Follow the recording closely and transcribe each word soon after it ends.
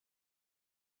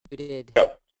muted.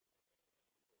 Yep.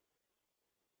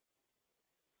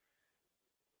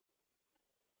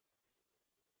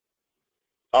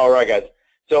 All right, guys.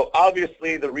 So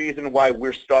obviously the reason why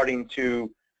we're starting to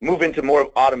move into more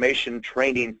automation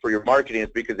training for your marketing is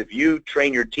because if you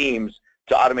train your teams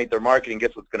to automate their marketing,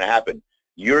 guess what's going to happen?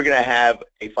 You're going to have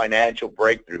a financial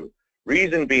breakthrough.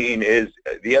 Reason being is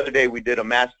the other day we did a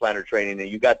mass planner training and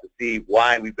you got to see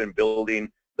why we've been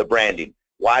building the branding,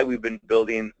 why we've been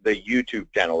building the YouTube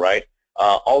channel, right?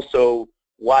 Also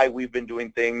why we've been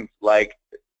doing things like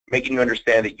making you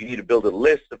understand that you need to build a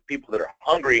list of people that are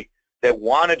hungry that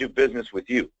want to do business with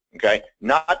you, okay?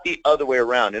 Not the other way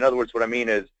around. In other words, what I mean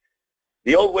is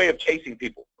the old way of chasing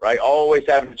people, right? Always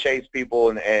having to chase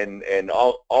people and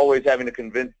always having to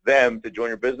convince them to join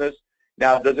your business.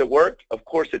 Now, does it work? Of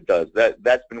course it does.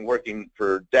 That's been working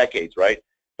for decades, right?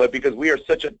 But because we are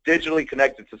such a digitally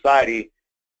connected society,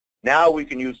 now we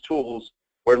can use tools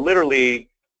where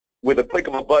literally with a click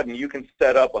of a button, you can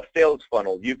set up a sales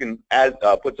funnel. You can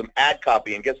put some ad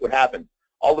copy, and guess what happens?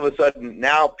 All of a sudden,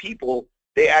 now people,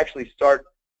 they actually start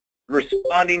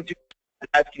responding to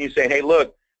asking you, saying, hey,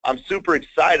 look, I'm super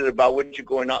excited about what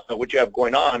you have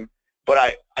going on, but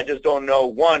I just don't know,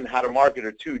 one, how to market,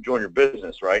 or two, join your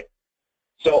business, right?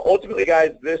 So ultimately,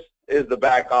 guys, this is the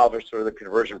back office for the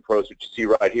Conversion Pros, which you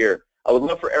see right here. I would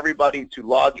love for everybody to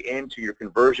log into your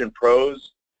Conversion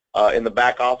Pros in the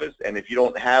back office, and if you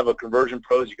don't have a Conversion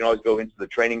Pros, you can always go into the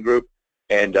training group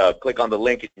and click on the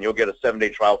link, and you'll get a 7-day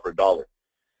trial for $1.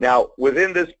 Now,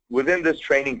 within this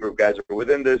training group, guys, or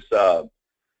within this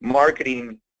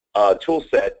marketing tool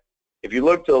set, if you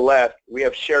look to the left, we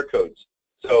have share codes.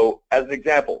 So as an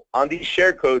example, on these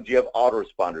share codes, you have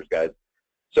autoresponders, guys.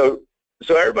 So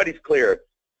everybody's clear.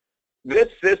 This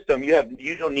system,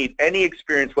 you don't need any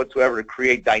experience whatsoever to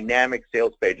create dynamic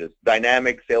sales pages,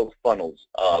 dynamic sales funnels,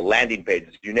 landing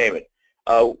pages, you name it.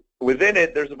 Within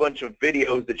it, there's a bunch of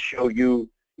videos that show you,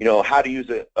 how to use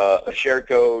a share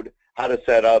code, how to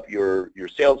set up your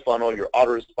sales funnel, your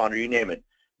autoresponder, you name it.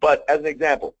 But as an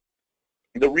example,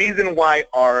 the reason why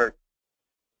our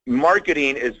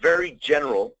marketing is very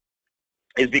general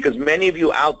is because many of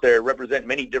you out there represent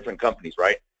many different companies,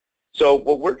 right? So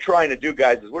what we're trying to do,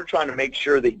 guys, is we're trying to make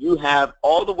sure that you have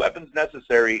all the weapons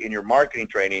necessary in your marketing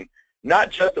training,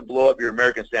 not just to blow up your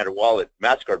American Standard Wallet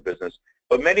MasterCard business,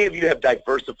 but many of you have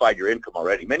diversified your income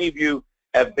already. Many of you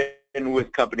have been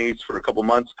with companies for a couple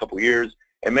months, a couple years,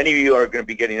 and many of you are going to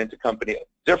be getting into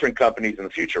different companies in the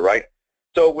future, right?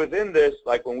 So within this,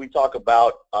 like when we talk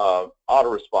about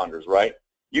autoresponders, right,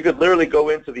 you could literally go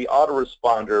into the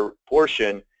autoresponder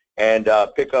portion and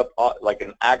pick up like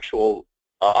an actual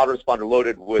autoresponder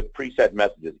loaded with preset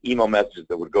messages, email messages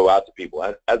that would go out to people.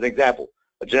 As an example,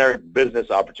 a generic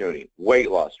business opportunity, weight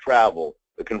loss, travel,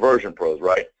 the Conversion Pros,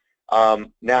 right?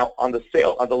 Now on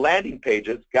the landing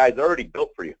pages, guys, are already built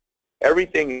for you.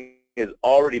 Everything is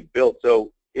already built.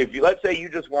 So if you, let's say you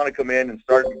just want to come in and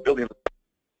start building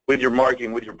with your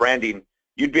marketing, with your branding,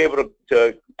 you'd be able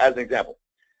to as an example,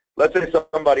 let's say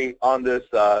somebody on this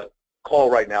call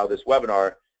right now, this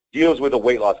webinar, deals with a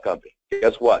weight loss company.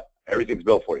 Guess what? Everything's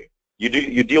built for you.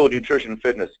 You deal with nutrition and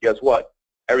fitness. Guess what?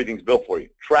 Everything's built for you.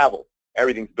 Travel.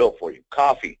 Everything's built for you.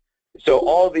 Coffee. So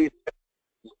all these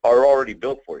are already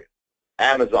built for you.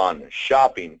 Amazon,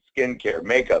 shopping, skincare,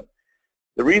 makeup.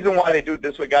 The reason why they do it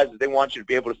this way, guys, is they want you to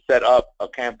be able to set up a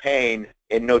campaign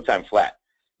in no time flat.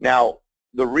 Now,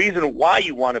 the reason why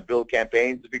you want to build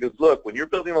campaigns is because, look, when you're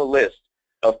building a list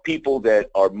of people that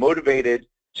are motivated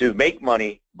to make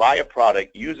money, buy a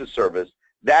product, use a service,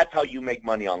 that's how you make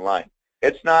money online.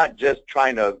 It's not just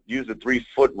trying to use the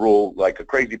 3-foot rule like a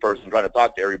crazy person trying to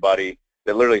talk to everybody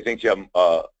that literally thinks you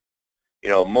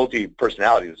have,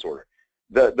 multi-personality disorder.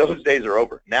 Those days are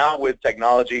over. Now with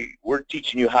technology, we're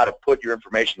teaching you how to put your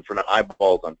information in front of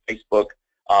eyeballs on Facebook,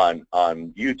 on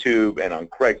YouTube, and on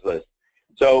Craigslist.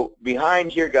 So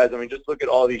behind here, guys, I mean, just look at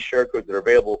all these share codes that are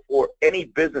available for any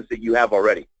business that you have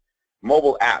already.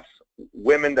 Mobile apps,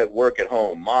 women that work at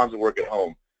home, moms that work at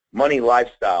home, money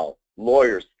lifestyle,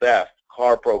 lawyers, theft,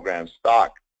 car programs,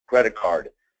 stock, credit card,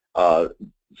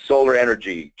 solar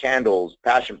energy, candles,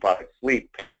 passion products,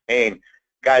 sleep, pain.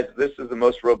 Guys, this is the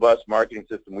most robust marketing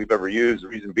system we've ever used. The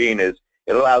reason being is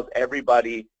it allows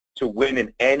everybody to win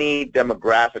in any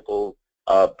demographical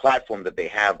platform that they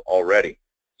have already.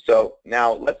 So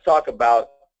now let's talk about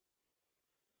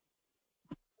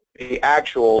the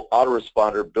actual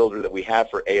autoresponder builder that we have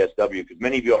for ASW, because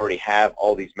many of you already have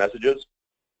all these messages.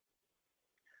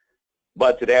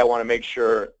 But today I want to make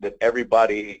sure that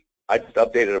everybody, I just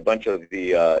updated a bunch of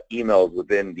the emails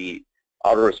within the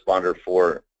autoresponder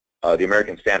for the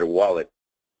American Standard Wallet.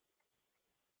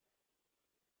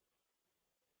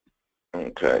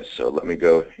 Okay, so let me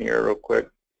go here real quick.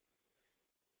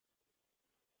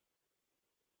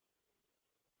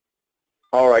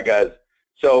 All right, guys.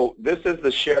 So this is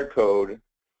the share code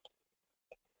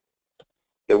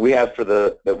that we have for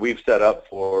that we've set up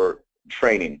for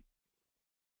training.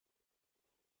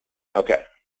 Okay.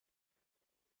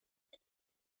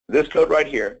 This code right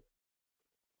here,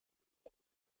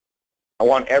 I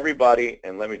want everybody,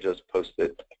 and let me just post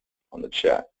it on the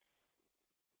chat.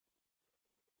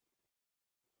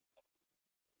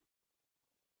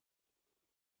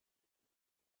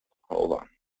 Hold on.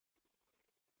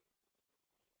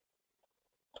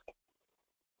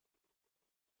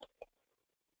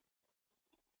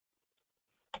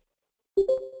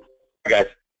 Guys,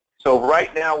 so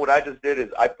right now what I just did is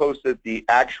I posted the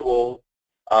actual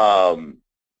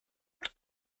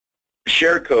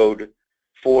share code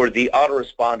for the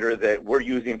autoresponder that we're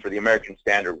using for the American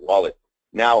Standard wallet.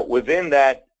 Now within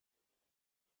that,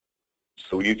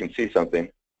 so you can see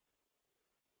something,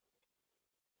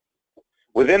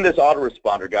 within this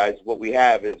autoresponder, guys, what we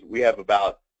have is we have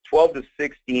about 12 to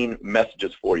 16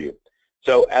 messages for you.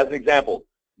 So as an example,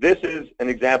 this is an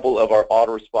example of our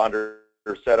autoresponder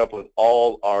set up with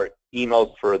all our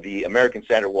emails for the American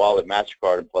Standard Wallet,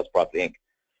 MasterCard, and Plus Profit Inc.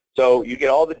 So you get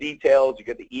all the details, you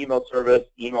get the email service,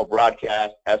 email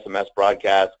broadcast, SMS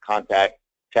broadcast, contact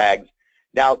tags.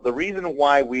 Now, the reason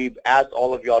why we've asked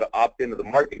all of y'all to opt into the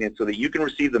marketing is so that you can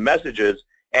receive the messages,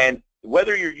 and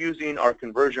whether you're using our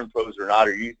conversion pros or not,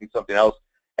 or you're using something else,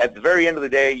 at the very end of the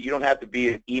day, you don't have to be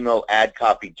an email ad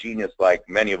copy genius like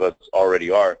many of us already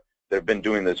are that have been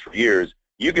doing this for years.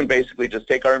 You can basically just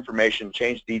take our information,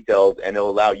 change details, and it'll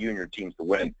allow you and your teams to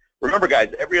win. Remember,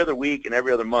 guys, every other week and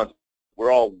every other month,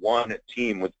 we're all one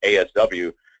team with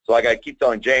ASW. So like I keep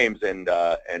telling James and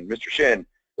Mr. Shin,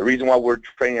 the reason why we're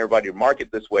training everybody to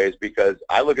market this way is because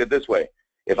I look at it this way.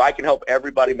 If I can help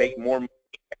everybody make more money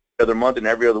every other month and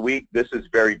every other week, this is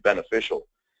very beneficial.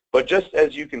 But just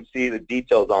as you can see the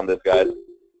details on this, guys,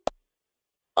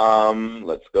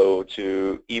 let's go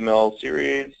to email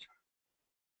series.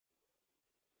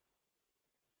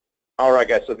 All right,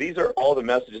 guys, so these are all the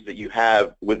messages that you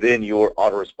have within your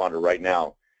autoresponder right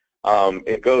now.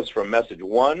 It goes from message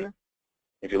 1.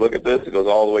 If you look at this, it goes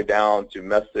all the way down to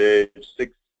message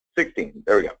 16.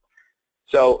 There we go.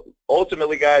 So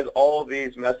ultimately, guys, all of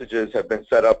these messages have been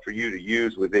set up for you to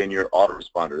use within your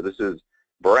autoresponder. This is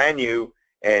brand new,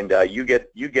 and you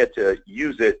get to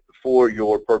use it for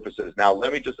your purposes. Now,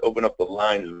 let me just open up the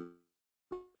lines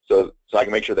so I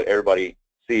can make sure that everybody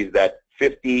sees that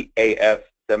 50 AF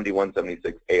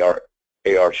 7176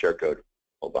 AR share code.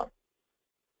 Hold on.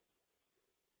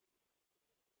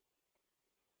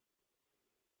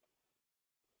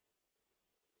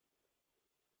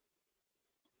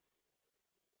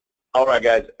 All right,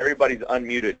 guys, everybody's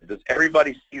unmuted. Does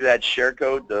everybody see that share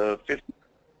code, the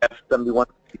 50F71?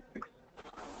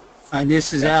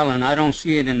 This is Alan. I don't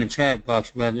see it in the chat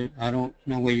box, brother. I don't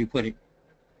know where you put it.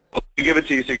 I'll give it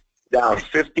to you so you can down.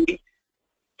 50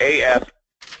 AF.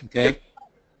 Okay.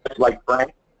 Like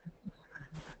Frank.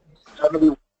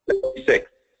 7176.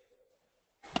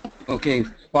 Okay.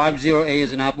 50A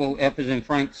is an apple, F is in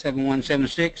Frank,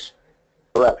 7176.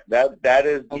 Correct. That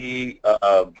is the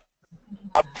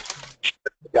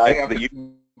guys that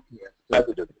you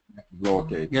messages.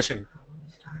 Okay. Yes, sir.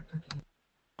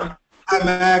 Hi,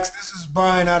 Max. This is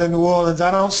Brian out of New Orleans. I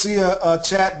don't see a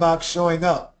chat box showing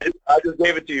up. I just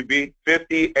gave it to you, B.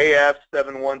 50 AF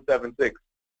 7176.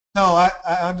 No, I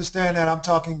understand that. I'm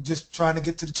talking, just trying to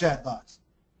get to the chat box.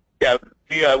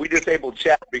 Yeah, we disabled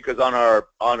chat because on our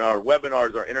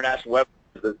webinars, our international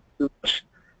webinars, there's too much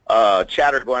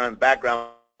chatter going on in the background.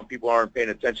 People aren't paying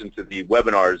attention to the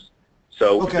webinars,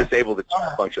 so we disabled the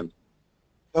chat functions.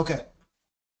 Okay.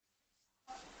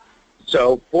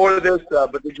 So for this,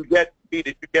 but did you get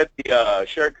the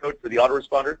share code for the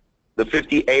autoresponder, the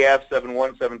 50 AF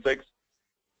 7176?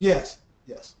 Yes.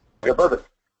 Yes. Okay, perfect.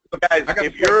 So guys,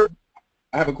 if you're,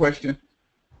 I have a question.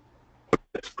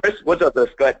 Chris, what's up, this?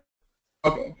 Go ahead.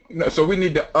 Okay, no, so we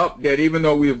need to update, even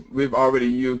though we've already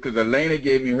used, because Elena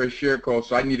gave me her share code,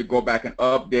 so I need to go back and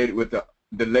update it with the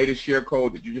latest share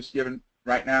code that you just given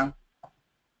right now.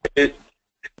 Did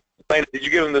you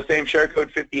give them the same share code,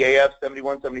 50 AF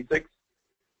 7176?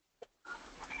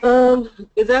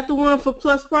 Is that the one for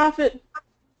Plus Profit?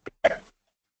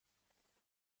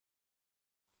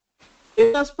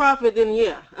 If Plus Profit, then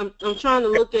yeah. I'm trying to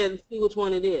look at it and see which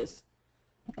one it is.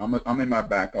 I'm in my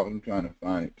back office. I'm trying to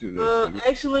find it too.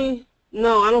 Actually,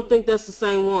 no, I don't think that's the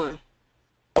same one.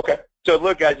 Okay. So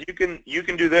look, guys, you can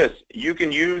do this. You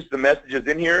can use the messages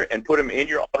in here and put them in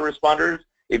your autoresponders.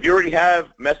 If you already have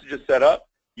messages set up,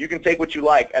 you can take what you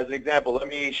like. As an example, let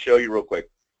me show you real quick.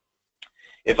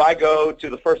 If I go to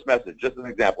the first message, just as an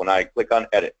example, and I click on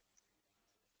edit.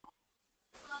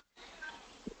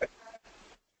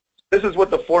 This is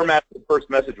what the format of the first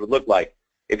message would look like.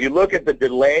 If you look at the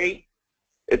delay,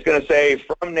 it's going to say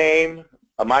from name,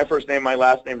 my first name, my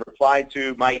last name, reply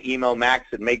to my email, max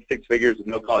at make6figures with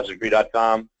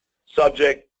nocollegedegree.com.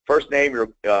 Subject, first name,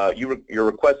 your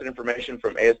requested information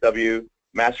from ASW,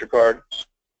 MasterCard.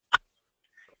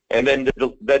 And then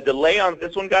the delay on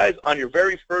this one, guys, on your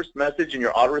very first message in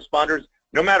your autoresponders,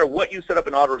 no matter what you set up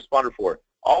an autoresponder for,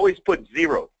 always put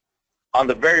 0 on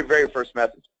the very, very first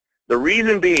message. The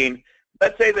reason being,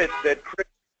 let's say that Chris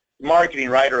is marketing,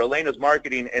 right, or Elena's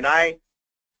marketing, and I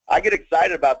get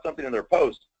excited about something in their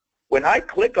post. When I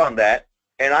click on that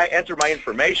and I enter my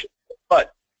information,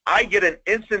 but I get an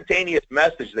instantaneous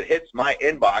message that hits my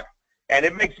inbox, and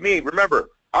it makes me, remember,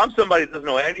 I'm somebody that doesn't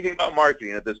know anything about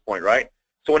marketing at this point, right?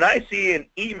 So when I see an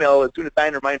email as soon as I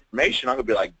enter my information, I'm going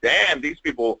to be like, damn, these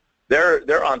people,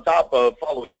 they're on top of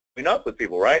following up with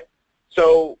people, right?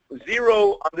 So 0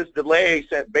 on this delay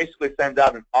basically sends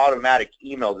out an automatic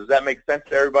email. Does that make sense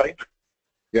to everybody?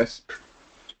 Yes.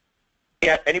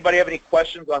 Yeah. Anybody have any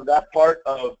questions on that part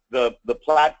of the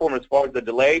platform as far as the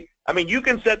delay? I mean, you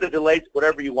can set the delay to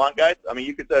whatever you want, guys. I mean,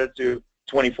 you can set it to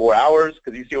 24 hours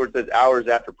because you see where it says hours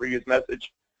after previous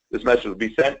message. This message will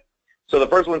be sent. So the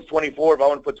first one's 24. If I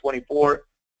want to put 24,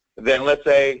 then let's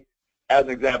say, as an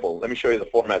example, let me show you the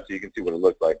format so you can see what it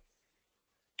looks like.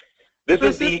 This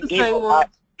is the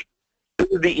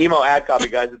email ad copy,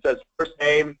 guys. It says first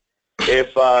name.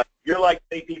 If you're like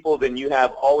many people, then you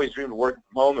have always dreamed of working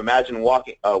from home. Imagine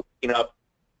waking up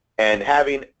and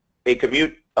having a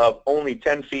commute of only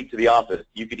 10 feet to the office.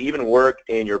 You could even work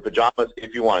in your pajamas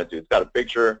if you wanted to. It's got a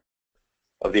picture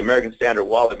of the American Standard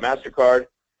Wallet MasterCard.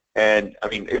 And, I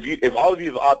mean, if all of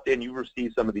you have opted in, you've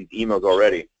received some of these emails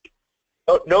already.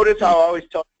 Notice how I always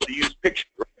tell you to use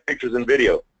pictures and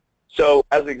video. So,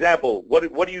 as an example,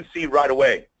 what do you see right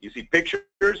away? You see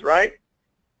pictures, right?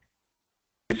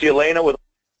 You see Elena with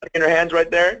in her hands right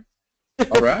there?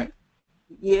 All right.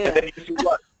 Yeah. And then you see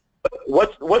what?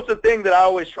 What's the thing that I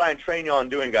always try and train you on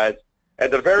doing, guys?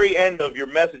 At the very end of your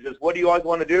messages, what do you always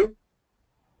want to do?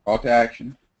 Call to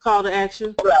action. Call to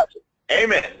action. Call to action.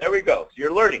 Amen. There we go. So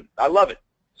you're learning. I love it.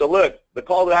 So look, the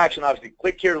call to action, obviously,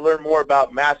 click here to learn more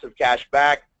about massive cash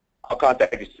back. I'll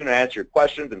contact you soon to answer your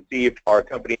questions and see if our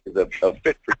company is a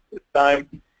fit for you this time.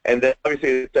 And then obviously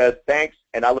it says thanks,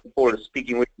 and I look forward to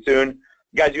speaking with you soon.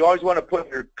 Guys, you always want to put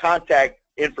your contact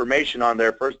information on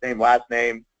there, first name, last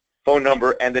name, phone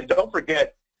number, and then don't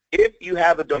forget, if you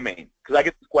have a domain, because I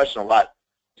get this question a lot,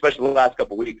 especially the last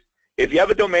couple of weeks. If you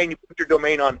have a domain, you put your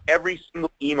domain on every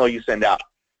single email you send out.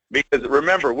 Because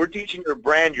remember, we're teaching your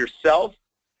brand yourself,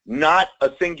 not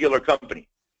a singular company.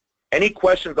 Any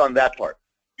questions on that part?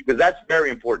 Because that's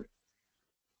very important.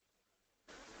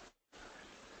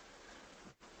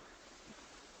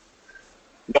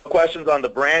 No questions on the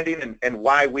branding and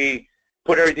why we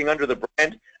put everything under the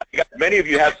brand? Many of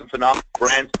you have some phenomenal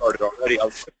brands started already. I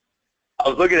was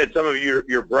looking at some of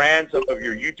your brands, some of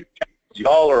your YouTube channels.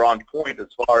 Y'all are on point as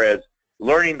far as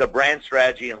learning the brand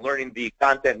strategy and learning the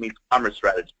content meets commerce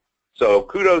strategy. So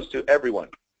kudos to everyone.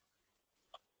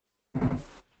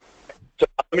 So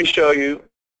let me show you.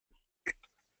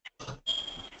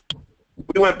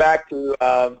 We went back to,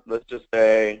 let's just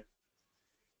say,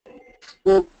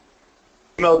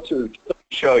 email to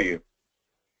show you.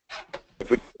 If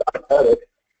we click on edit,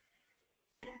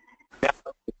 now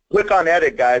click on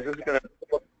edit, guys. This is going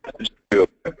to.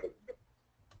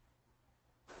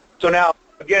 So now,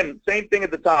 again, same thing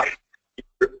at the top.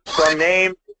 From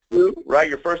name to, right,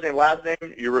 your first name, last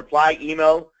name, your reply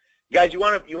email. Guys, you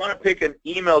want to pick an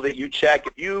email that you check.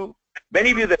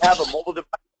 Many of you that have a mobile device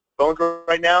phone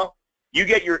right now, you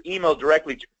get your email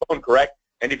directly to your phone, correct?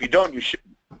 And if you don't, you should.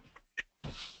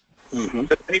 Mm-hmm.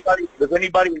 Does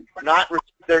anybody not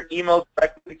receive their email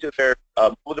directly to their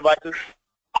mobile devices?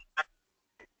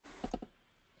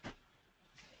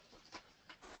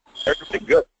 Everything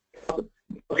good.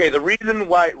 Okay, the reason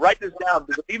why, write this down,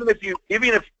 because even if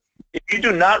you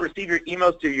do not receive your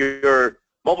emails to your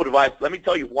mobile device, let me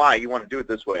tell you why you want to do it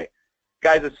this way.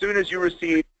 Guys, as soon as you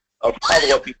receive a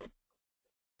follow-up, you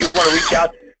want to reach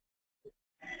out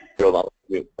to hold on,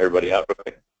 let everybody out.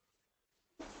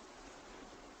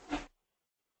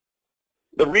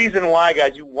 The reason why,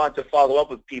 guys, you want to follow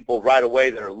up with people right away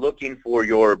that are looking for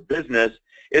your business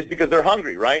is because they're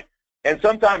hungry, right? And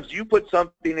sometimes you put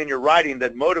something in your writing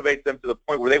that motivates them to the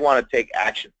point where they want to take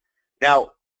action.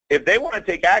 Now, if they want to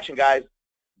take action, guys,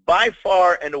 by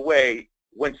far and away,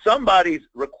 when somebody's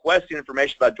requesting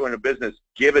information about joining a business,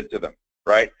 give it to them.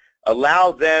 right?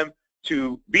 Allow them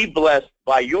to be blessed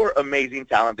by your amazing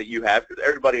talent that you have, because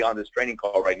everybody on this training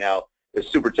call right now is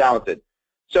super talented.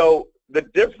 So the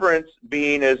difference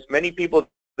being is many people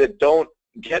that don't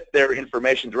get their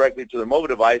information directly to their mobile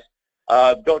device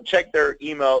don't check their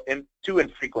email too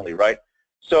infrequently, right?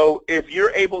 So if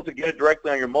you're able to get it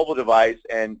directly on your mobile device,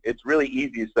 and it's really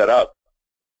easy to set up,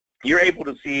 you're able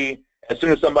to see as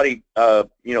soon as somebody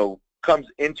comes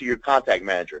into your contact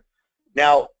manager.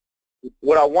 Now,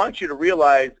 what I want you to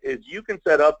realize is you can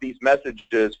set up these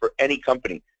messages for any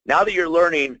company. Now that you're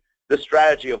learning the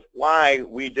strategy of why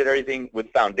we did everything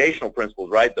with foundational principles,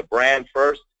 right? The brand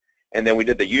first, and then we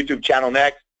did the YouTube channel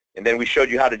next, and then we showed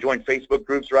you how to join Facebook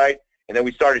groups, right? And then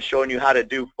we started showing you how to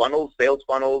do funnels, sales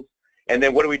funnels, and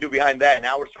then what do we do behind that?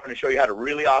 Now we're starting to show you how to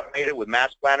really automate it with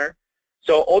Mass Planner.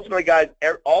 So ultimately, guys,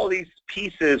 all these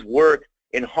pieces work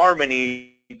in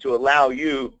harmony to allow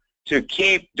you to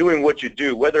keep doing what you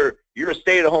do, whether you're a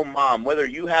stay-at-home mom, whether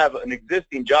you have an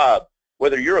existing job,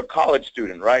 whether you're a college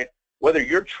student, right? Whether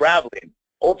you're traveling.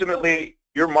 Ultimately,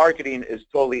 your marketing is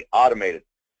totally automated.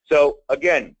 So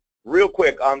again, real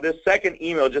quick, on this second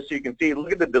email, just so you can see,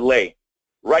 look at the delay.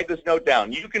 Write this note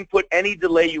down. You can put any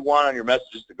delay you want on your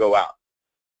messages to go out.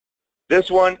 This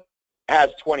one has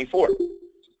 24.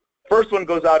 First one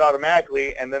goes out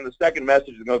automatically, and then the second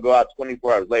message is going to go out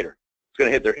 24 hours later. It's going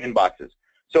to hit their inboxes.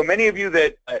 So many of you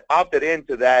that opted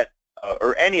into that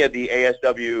or any of the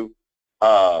ASW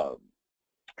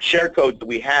share codes that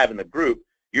we have in the group,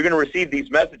 you're going to receive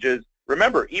these messages.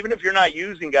 Remember, even if you're not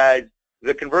using, guys,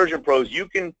 the conversion pros, you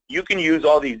can use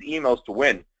all these emails to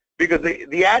win, because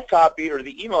the ad copy or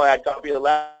the email ad copy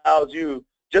allows you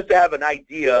just to have an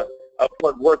idea of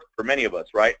what works for many of us,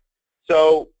 right?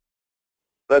 So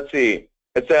let's see.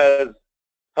 It says,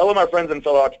 hello, my friends and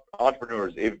fellow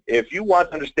entrepreneurs. If you want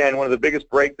to understand one of the biggest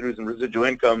breakthroughs in residual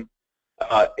income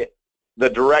the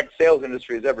direct sales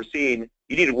industry has ever seen,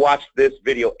 you need to watch this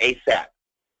video ASAP.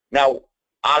 Now,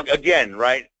 again,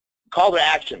 right, call to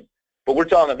action. But we're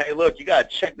telling them, hey, look, you got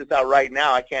to check this out right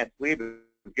now. I can't sleep.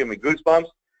 It's giving me goosebumps.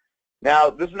 Now,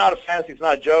 this is not a fantasy. It's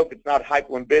not a joke. It's not hype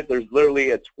one bit. There's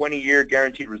literally a 20-year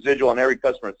guaranteed residual on every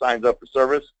customer that signs up for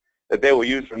service that they will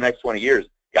use for the next 20 years.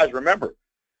 Guys, remember,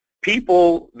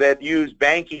 people that use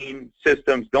banking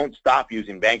systems don't stop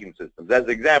using banking systems. As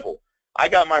an example, I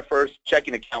got my first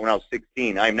checking account when I was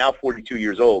 16. I am now 42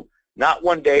 years old. Not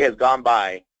one day has gone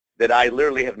by that I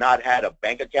literally have not had a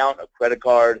bank account, a credit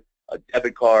card, a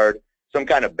debit card, some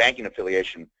kind of banking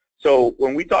affiliation. So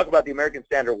when we talk about the American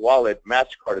Standard Wallet,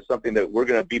 MasterCard is something that we're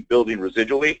going to be building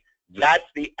residually. That's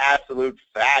the absolute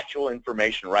factual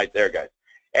information right there, guys.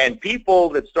 And people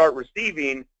that start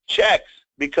receiving checks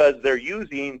because they're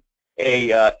using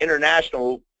a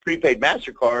international prepaid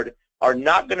MasterCard are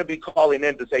not going to be calling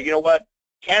in to say, you know what,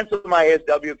 cancel my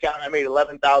ASW account. I made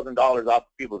 $11,000 off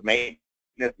of people's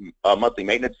monthly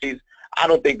maintenance fees. I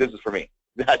don't think this is for me.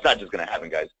 That's not just going to happen,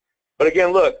 guys. But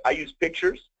again, look, I use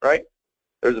pictures, right?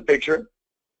 There's a picture.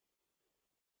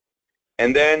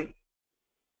 And then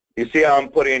you see how I'm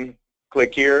putting,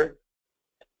 click here.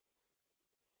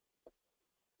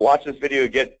 Watch this video to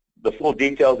get the full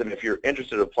details, and if you're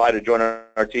interested, apply to join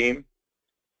our team.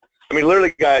 I mean,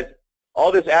 literally, guys,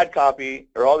 all this ad copy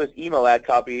or all this email ad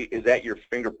copy is at your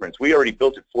fingerprints. We already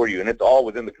built it for you, and it's all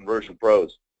within the Conversion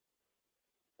Pros.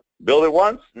 Build it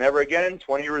once, never again,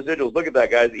 20-year residuals. Look at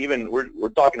that, guys. Even we're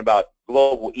talking about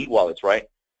global e-wallets, right?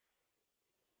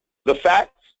 The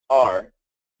facts are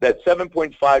that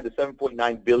 7.5 to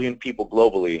 7.9 billion people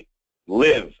globally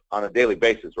live on a daily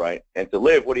basis, right? And to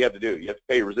live, what do you have to do? You have to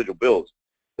pay your residual bills.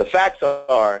 The facts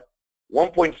are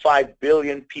 1.5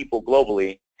 billion people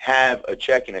globally have a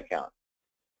checking account.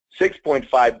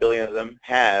 6.5 billion of them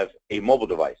have a mobile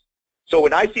device. So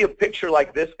when I see a picture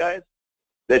like this, guys,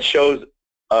 that shows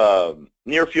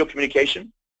near-field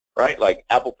communication, right, like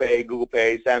Apple Pay, Google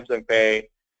Pay, Samsung Pay,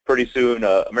 pretty soon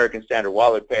American Standard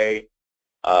Wallet Pay,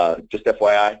 just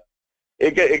FYI,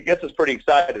 it gets us pretty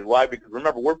excited. Why? Because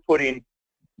remember, we're putting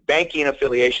banking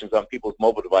affiliations on people's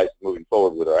mobile devices moving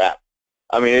forward with our app.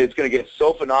 I mean, it's going to get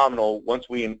so phenomenal once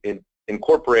we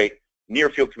incorporate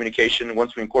near-field communication,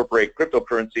 once we incorporate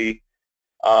cryptocurrency.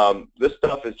 This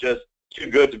stuff is just too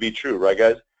good to be true, right,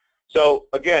 guys? So,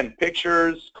 again,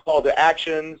 pictures, call to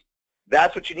actions,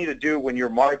 that's what you need to do when you're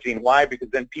marketing. Why? Because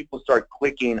then people start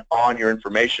clicking on your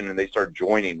information and they start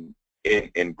joining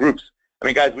in groups. I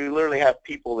mean, guys, we literally have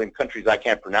people in countries I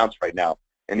can't pronounce right now.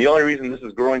 And the only reason this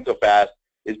is growing so fast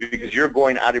is because you're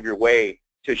going out of your way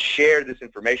to share this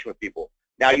information with people.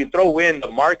 Now, you throw in the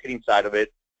marketing side of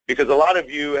it, because a lot of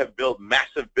you have built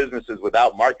massive businesses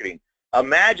without marketing.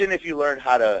 Imagine if you learned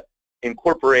how to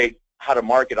incorporate how to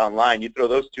market online, you throw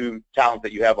those two talents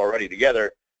that you have already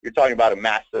together, you're talking about a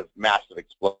massive, massive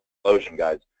explosion,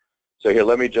 guys. So here,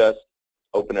 let me just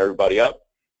open everybody up.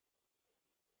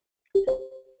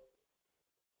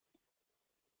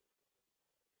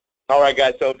 All right,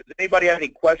 guys, so does anybody have any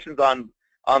questions on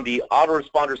the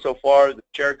autoresponder so far, the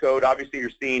share code? Obviously,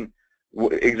 you're seeing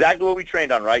exactly what we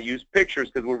trained on, right? Use pictures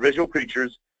because we're visual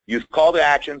creatures. Use call to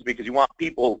actions because you want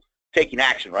people taking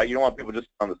action, right? You don't want people just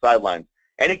on the sidelines.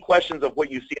 Any questions of what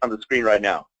you see on the screen right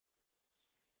now?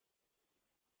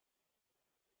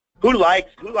 Who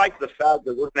likes the fact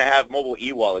that we're going to have mobile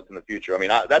e-wallets in the future? I mean,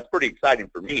 that's pretty exciting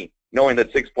for me, knowing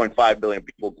that 6.5 billion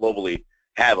people globally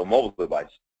have a mobile device.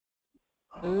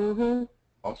 Mm-hmm.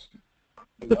 Awesome.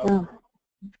 Yeah.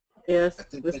 Yes,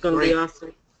 it's going to be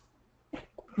awesome.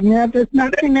 Yeah, there's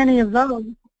not too many of those.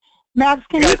 Max,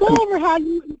 can you go over how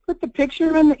you put the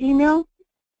picture in the email?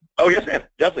 Oh, yes, ma'am.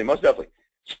 Definitely, most definitely.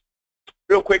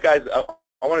 Real quick, guys, I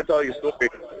want to tell you a story.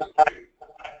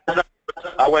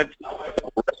 I went to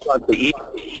a restaurant to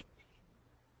eat,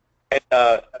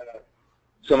 and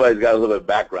somebody's got a little bit of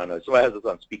background noise. Somebody has this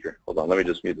on speaker. Hold on, let me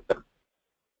just mute this.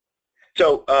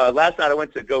 So last night I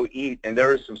went to go eat, and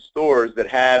there are some stores that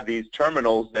have these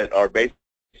terminals that are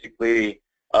basically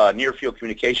near-field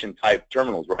communication type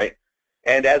terminals, right?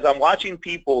 And as I'm watching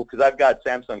people, because I've got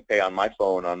Samsung Pay on my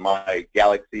phone, on my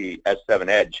Galaxy S7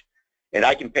 Edge, and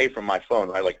I can pay from my phone,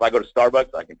 right? Like if I go to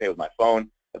Starbucks, I can pay with my phone.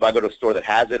 If I go to a store that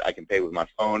has it, I can pay with my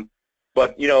phone.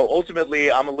 But, you know,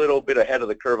 ultimately, I'm a little bit ahead of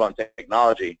the curve on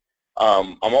technology.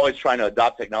 I'm always trying to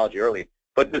adopt technology early.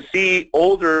 But to see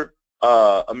older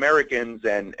Americans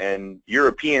and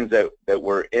Europeans that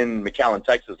were in McAllen,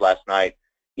 Texas last night,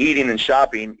 eating and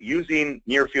shopping, using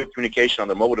near-field communication on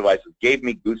their mobile devices gave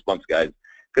me goosebumps, guys.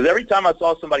 Because every time I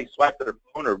saw somebody swipe their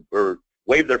phone or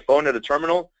wave their phone at a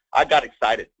terminal, I got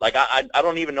excited. Like, I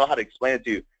don't even know how to explain it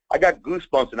to you. I got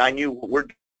goosebumps, and I knew what we're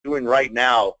doing right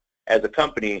now as a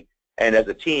company and as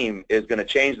a team is going to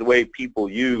change the way people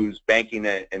use banking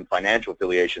and financial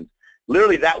affiliations.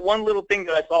 Literally, that one little thing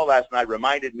that I saw last night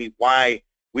reminded me why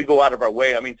we go out of our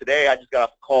way. I mean, today I just got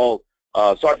off a call.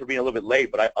 Sorry for being a little bit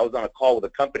late, but I was on a call with a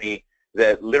company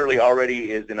that literally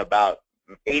already is in about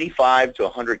 85 to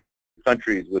 100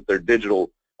 countries with their digital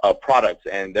products,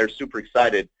 and they're super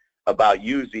excited about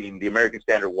using the American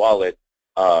Standard Wallet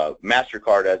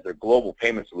MasterCard as their global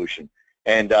payment solution.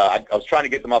 And I was trying to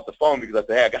get them off the phone because I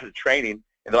said, hey, I got a training.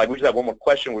 And they're like, we just have one more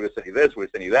question. We're going to send you this. We're going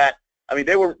to send you that. I mean,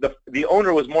 the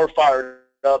owner was more fired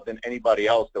up than anybody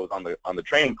else that was on the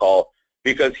training call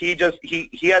because he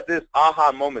had this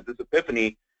aha moment, this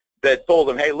epiphany that told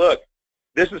him, hey, look,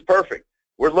 this is perfect.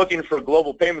 We're looking for a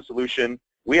global payment solution.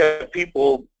 We have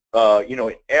people, you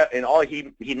know, and all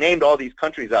he named all these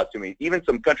countries out to me, even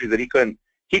some countries that he could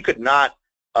not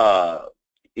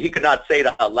say it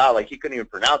out loud, like he couldn't even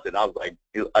pronounce it. And I was like,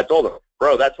 I told him,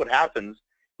 bro, that's what happens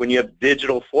when you have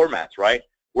digital formats, right?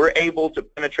 We're able to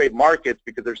penetrate markets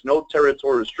because there's no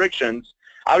territorial restrictions.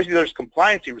 Obviously, there's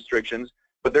compliancy restrictions,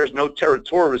 but there's no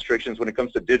territorial restrictions when it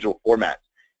comes to digital formats.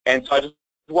 And so I just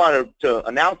wanted to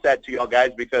announce that to y'all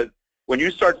guys because when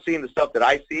you start seeing the stuff that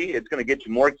I see, it's going to get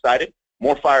you more excited,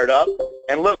 more fired up.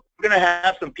 And look, we're going to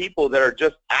have some people that are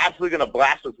just absolutely going to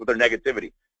blast us with their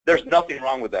negativity. There's nothing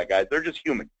wrong with that, guys. They're just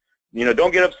human. You know,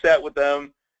 don't get upset with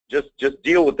them. Just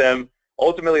deal with them.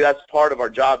 Ultimately, that's part of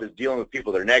our job is dealing with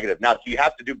people that are negative. Now, do you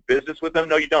have to do business with them?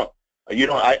 No, you don't. You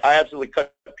don't. I absolutely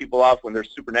cut people off when they're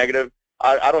super negative.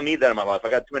 I don't need that in my life.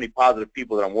 I got too many positive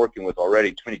people that I'm working with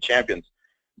already, too many champions.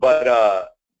 But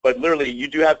literally, you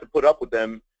do have to put up with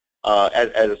them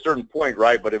at a certain point,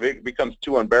 right? But if it becomes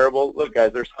too unbearable, look,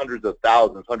 guys, there's hundreds of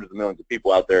thousands, hundreds of millions of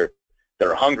people out there that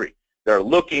are hungry. They're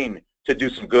looking to do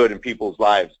some good in people's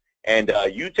lives. And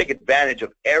you take advantage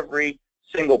of every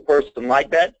single person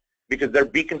like that because they're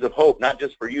beacons of hope, not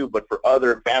just for you, but for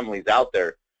other families out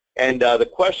there. And the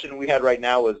question we had right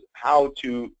now is how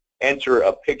to enter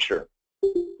a picture.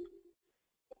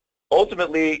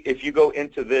 Ultimately, if you go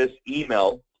into this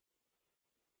email,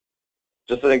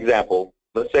 just an example,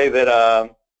 let's say that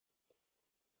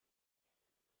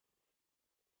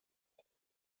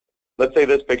let's say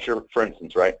this picture, for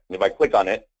instance, right? If I click on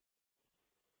it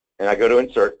and I go to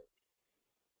insert,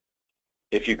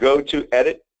 if you go to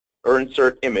edit or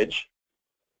insert image,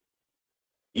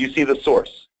 you see the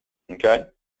source, okay?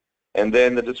 And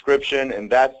then the description, and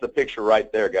that's the picture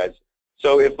right there, guys.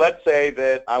 So if let's say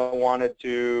that I wanted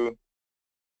to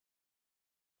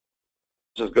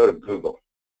just go to Google.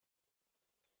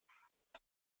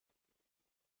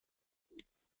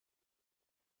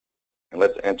 And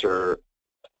let's enter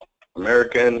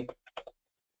American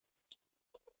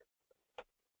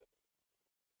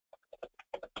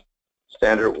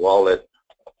Standard Wallet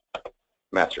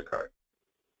MasterCard.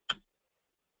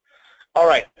 All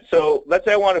right, so let's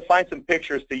say I want to find some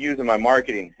pictures to use in my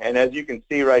marketing. And as you can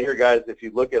see right here, guys, if you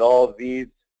look at all of these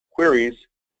queries,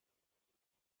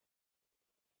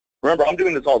 remember, I'm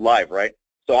doing this all live, right?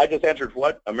 So I just entered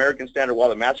what? American Standard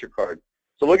Wallet MasterCard.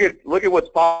 So look at what's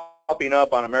popping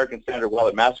up on American Standard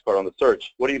Wallet MasterCard on the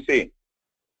search. What do you see?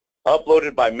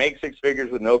 Uploaded by Make Six Figures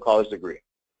with no college degree.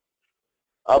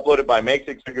 Uploaded by Make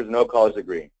Six Figures with no college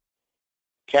degree.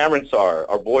 Cameron Sarr,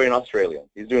 our boy in Australia.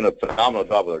 He's doing a phenomenal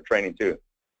job with our training too.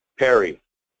 Perry,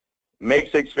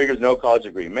 Make Six Figures, no college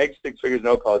degree. Make Six Figures,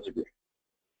 no college degree.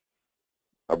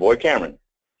 Our boy Cameron.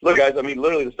 Look, guys, I mean,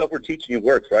 literally the stuff we're teaching you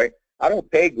works, right? I don't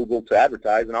pay Google to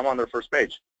advertise, and I'm on their first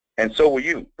page. And so will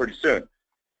you pretty soon.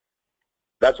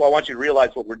 That's why I want you to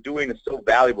realize what we're doing is so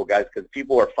valuable, guys, because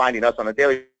people are finding us on a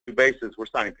daily basis. We're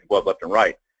signing people up left and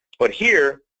right. But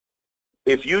here,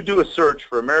 if you do a search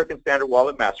for American Standard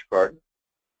Wallet MasterCard,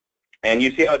 and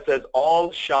you see how it says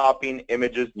all shopping,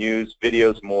 images, news,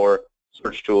 videos, more,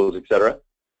 search tools, etc. If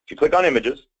you click on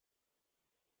images,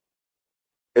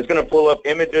 it's going to pull up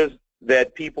images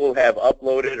that people have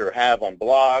uploaded or have on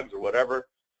blogs or whatever.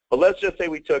 But let's just say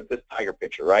we took this tiger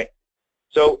picture, right?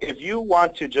 So if you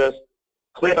want to just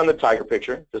click on the tiger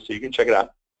picture, just so you can check it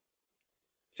out.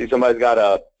 See, somebody's got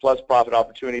a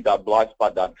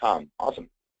plusprofitopportunity.blogspot.com. Awesome.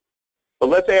 But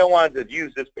let's say I wanted to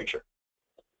use this picture.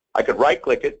 I could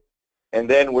right-click it, and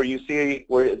then where you see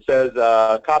where it says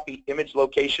copy image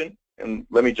location, and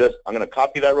I'm going to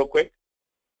copy that real quick,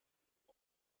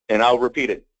 and I'll repeat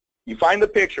it. You find the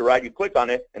picture, right? You click on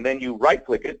it, and then you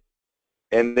right-click it,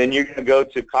 and then you're going to go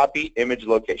to copy image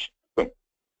location. Boom.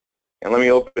 And let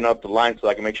me open up the line so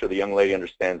I can make sure the young lady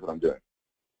understands what I'm doing.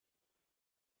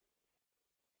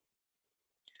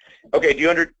 Okay,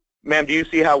 ma'am, do you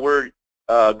see how we're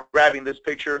grabbing this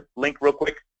picture link real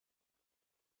quick?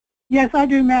 Yes, I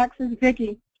do, Max. It's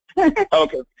Vicky. Okay.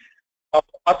 Oh,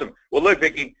 awesome. Well, look,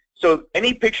 Vicky. So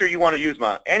any picture you want to use,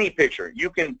 any picture, you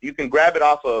can grab it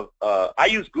off of. I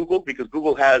use Google because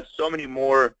Google has so many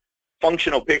more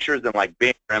functional pictures than like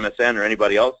Bing or MSN or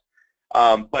anybody else.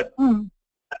 But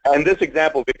in this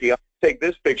example, Vicky, I'll take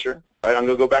this picture. Right, I'm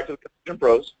going to go back to the Conversion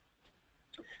Pros.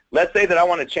 Let's say that I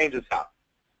want to change this out.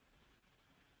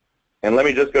 And let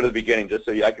me just go to the beginning, just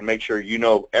so I can make sure you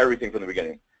know everything from the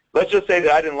beginning. Let's just say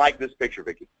that I didn't like this picture,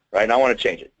 Vicky, right? And I want to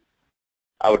change it.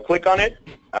 I would click on it.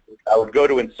 I would go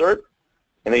to Insert,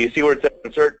 and then you see where it says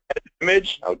Insert Edit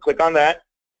Image. I would click on that.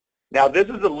 Now, this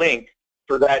is a link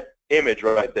for that image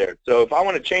right there. So if I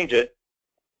want to change it,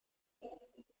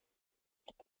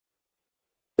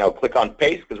 now click on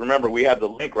Paste, because remember, we have the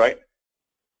link, right?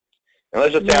 And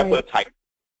let's just say I put Tiger.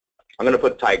 I'm going to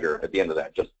put Tiger at the end of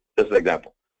that, just an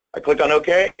example. I click on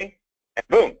OK, and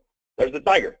boom, there's the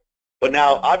tiger. But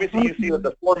now, obviously, you see that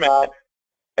the format,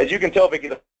 as you can tell, Vicky,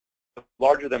 is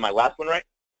larger than my last one, right?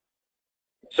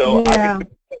 So I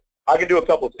can do a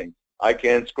couple of things. I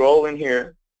can scroll in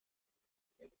here,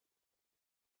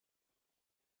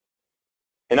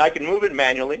 and I can move it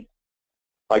manually,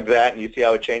 like that, and you see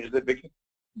how it changes it, Vicky?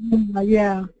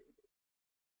 Yeah.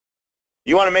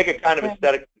 You want to make it kind of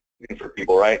aesthetic for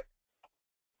people, right?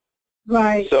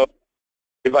 Right. So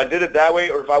if I did it that way,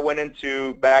 or if I went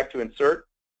back to Insert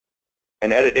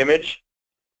and Edit Image,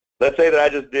 let's say that I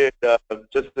just did,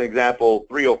 just an example,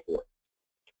 304,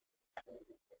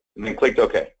 and then clicked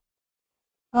OK.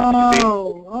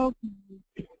 Oh, okay.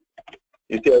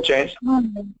 You see how it changed?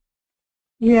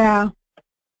 Yeah.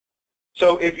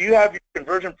 So if you have your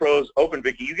Conversion Pros open,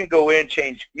 Vicky, you can go in,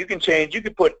 you can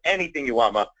put anything you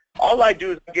want. All I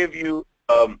do is give you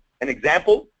an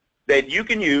example that you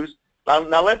can use.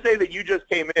 Now let's say that you just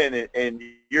came in and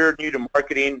you're new to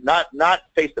marketing, not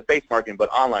face-to-face marketing, but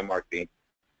online marketing.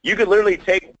 You could literally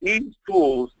take these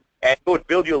tools and go and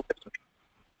build your list of people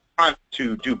who want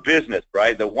to do business,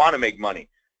 right? That want to make money.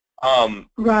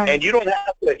 Right. And you don't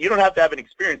have to have an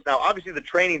experience. Now, obviously, the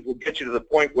trainings will get you to the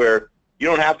point where you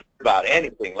don't have to worry about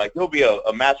anything. Like, you'll be a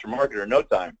master marketer in no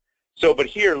time. So, but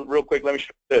here, real quick, let me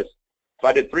show you this. If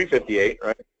I did 358,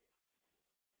 right,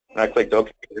 and I clicked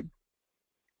OK, you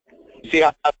see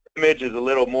how the image is a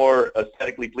little more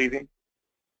aesthetically pleasing?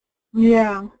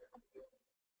 Yeah.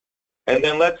 And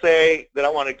then let's say that I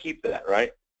want to keep that,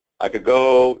 right? I could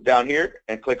go down here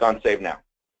and click on Save Now.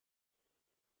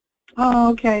 Oh,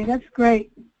 okay. That's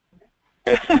great.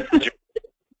 Successful.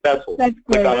 That's click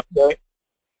great. on OK.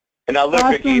 And now look,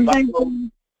 Vicky,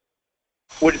 Awesome.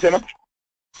 what did you say, Mom?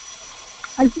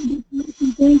 I said,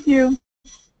 thank you.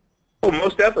 Oh,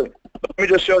 most definitely. Let me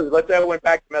just show you. Let's say I went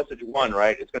back to message 1,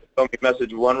 right? It's going to show me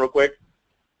message 1 real quick.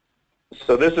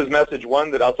 So this is message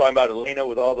one that I was talking about, Elena,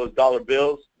 with all those dollar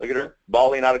bills. Look at her,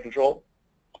 balling out of control.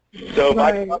 So if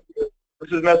I come here,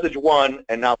 this is message one,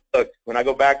 and now look, when I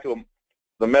go back to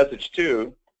the message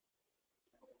two,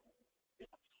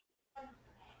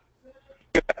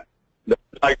 the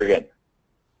tiger again.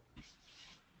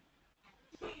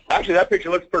 Actually, that picture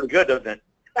looks pretty good, doesn't it?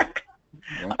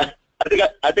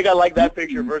 I think I like that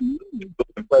picture versus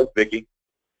Vicky.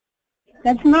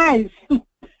 That's nice.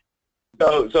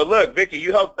 So look, Vicky,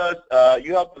 you helped us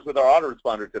with our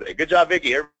autoresponder today. Good job,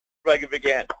 Vicky. Everybody give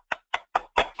Vicky a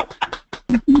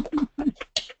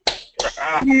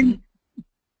hand.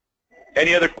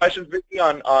 Any other questions, Vicky,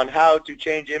 on how to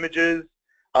change images?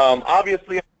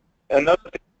 Obviously, another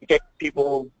thing in case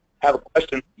people have a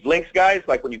question, links, guys,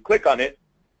 like when you click on it,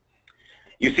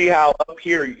 you see how up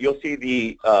here you'll see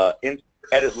the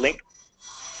edit link.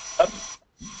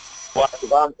 Well,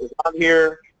 if I'm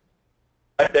here,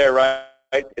 right there, right?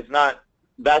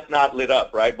 That's not lit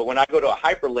up, right? But when I go to a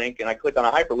hyperlink and I click on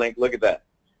a hyperlink, look at that.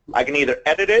 I can either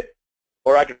edit it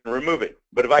or I can remove it.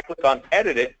 But if I click on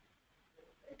edit it,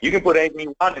 you can put anything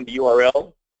you want in the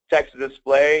URL, text to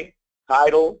display,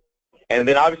 title, and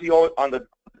then obviously on the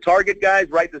target, guys,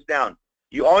 write this down.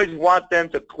 You always want them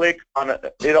to click on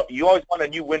you always want a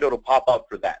new window to pop up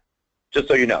for that, just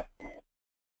so you know.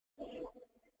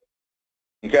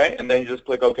 Okay, and then you just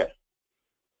click OK.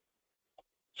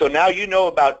 So now you know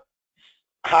about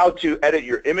how to edit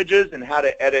your images and how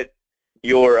to edit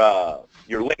your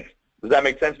links. Does that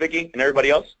make sense, Vicky, and everybody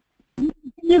else? Can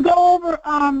you go over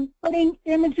putting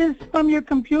images from your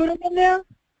computer in there?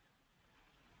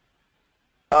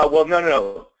 Well,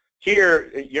 no.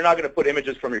 Here, you're not going to put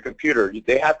images from your computer.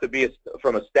 They have to be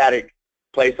from a static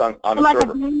place on a like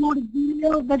server. Like a downloaded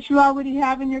video that you already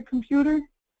have in your computer?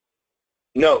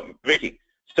 No, Vicky.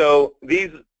 So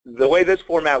the way this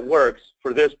format works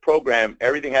for this program,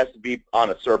 everything has to be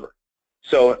on a server.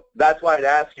 So that's why I'd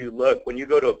ask you, look, when you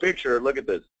go to a picture, look at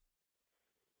this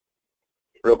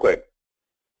real quick.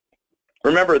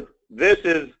 Remember, this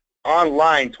is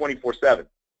online 24/7,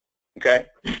 okay?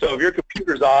 So if your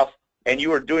computer's off and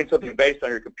you are doing something based on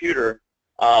your computer,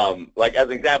 like as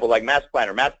an example, like Mass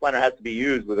Planner. Mass Planner has to be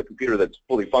used with a computer that's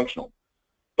fully functional.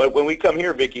 But when we come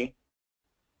here, Vicky,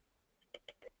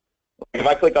 if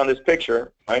I click on this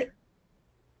picture, right?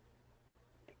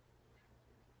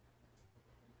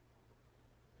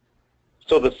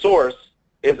 So the source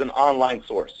is an online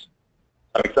source.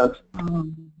 That makes sense?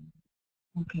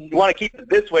 Okay. You want to keep it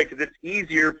this way because it's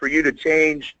easier for you to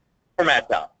change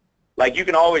formats out. Like you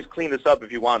can always clean this up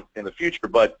if you want in the future,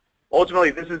 but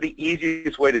ultimately this is the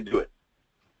easiest way to do it.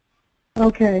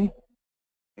 Okay.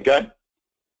 Okay?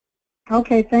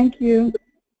 Okay, thank you.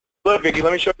 Look, Vicky,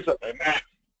 let me show you something.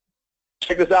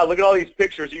 Check this out. Look at all these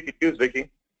pictures you can use, Vicky.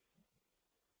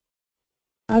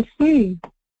 I see.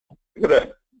 Look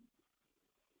at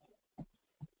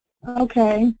that.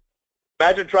 Okay.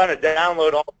 Imagine trying to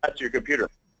download all that to your computer.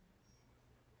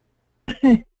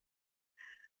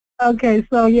 Okay,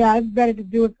 so yeah, it's better to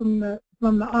do it from the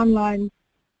online,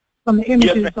 from the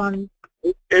images on.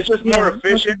 It's just more Yeah,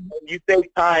 efficient, okay. and you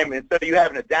save time instead of you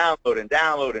having to download and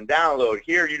download and download.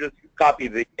 Here, you just copy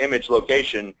the image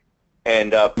location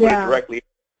and put it directly in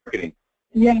marketing.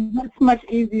 Yeah, that's much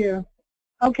easier.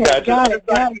 Okay, Yeah, got it.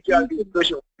 Got you guys it. be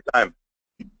efficient with your time.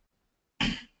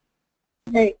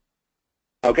 Hey,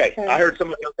 Okay, Okay. I heard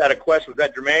somebody else had a question. Was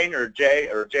that Jermaine or Jay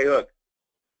Hook?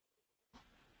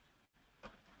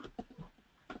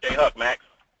 Jay Hook, Max.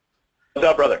 What's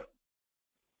up, brother?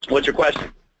 What's your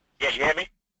question? Yeah, you hear me?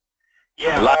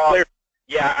 Yeah, Loud and clear.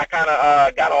 yeah. I kind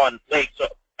of got on late, so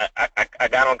I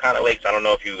got on kind of late. So I don't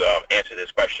know if you answered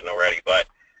this question already, but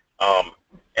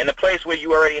in the place where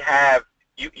you already have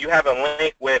you have a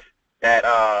link with that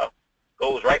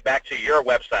goes right back to your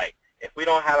website. If we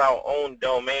don't have our own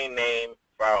domain name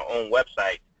for our own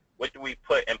website, what do we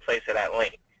put in place of that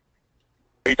link?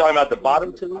 Are you talking about the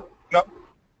bottom two? No.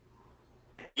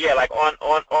 Yeah, like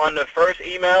on the first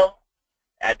email,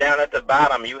 down at the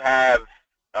bottom, you have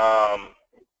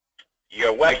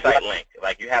your website link.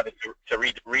 Like you have it to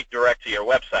redirect to your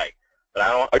website. But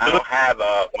I don't have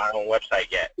my own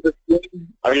website yet.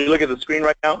 Are you looking at the screen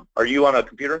right now? Are you on a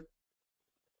computer?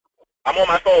 I'm on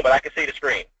my phone, but I can see the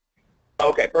screen.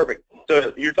 Okay, perfect.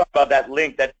 So you're talking about that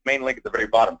link, that main link at the very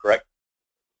bottom, correct?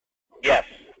 Yes.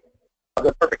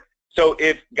 Okay, perfect. So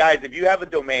if you have a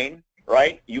domain,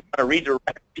 right, you want to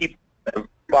redirect people at the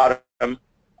bottom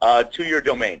to your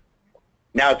domain.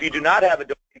 Now, if you do not have a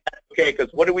domain, that's okay,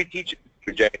 because what do we teach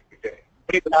you, Jay? What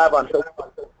do you have on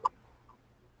Facebook?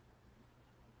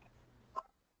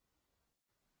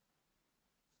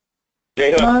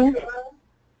 Jay Hook,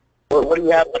 what do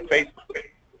you have on Facebook?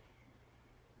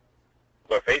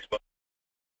 or Facebook.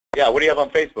 Yeah, what do you have on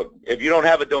Facebook? If you don't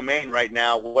have a domain right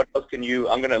now, what else can you,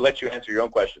 I'm going to let you answer your own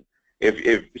question.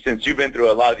 Since you've been through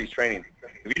a lot of these trainings,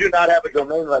 if you do not have a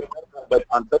domain right now, but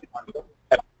on Facebook,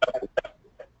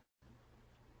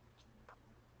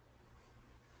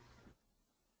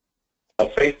 a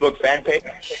Facebook fan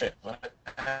page,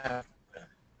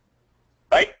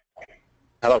 right?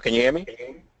 Hello, can you hear me?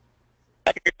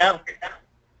 I hear you now.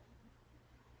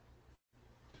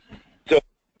 So,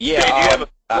 Yeah, do you have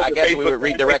I guess we Facebook would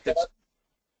redirect it.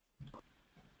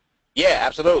 Yeah,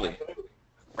 absolutely.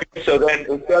 So then,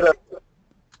 instead of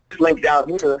this link down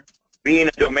here being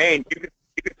a domain, you can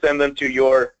send them to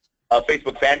your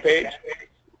Facebook fan page,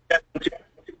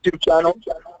 YouTube channel.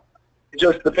 It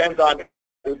just depends on if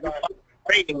you're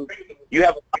training. You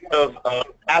have a lot of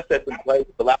assets in place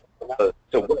to allow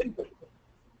to win. Does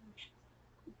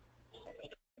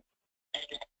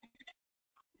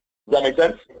that make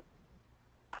sense?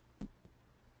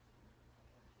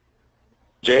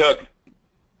 J Hook.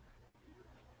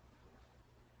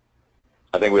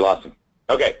 I think we lost him.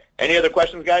 Okay. Any other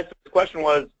questions, guys? The question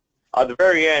was, at the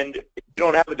very end, if you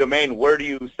don't have a domain, where do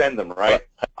you send them, right?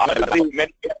 Obviously,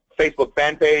 many have a Facebook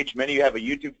fan page, many of you have a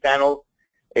YouTube channel.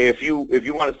 If you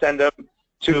want to send them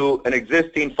to an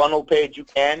existing funnel page, you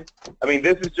can. I mean,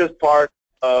 this is just part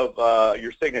of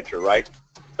your signature, right?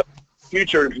 So in the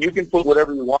future, you can put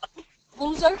whatever you want.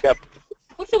 Loser. Yep.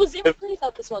 If it was you, please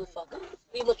help this motherfucker.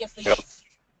 We looking for you. Yep.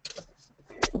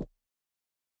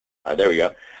 There we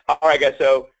go. All right, guys.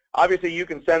 So obviously, you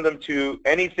can send them to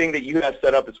anything that you have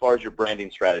set up as far as your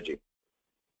branding strategy.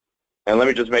 And let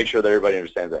me just make sure that everybody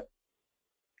understands that.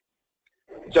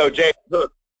 So, Jay,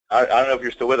 look, I don't know if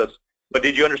you're still with us, but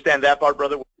did you understand that part,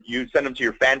 brother? You send them to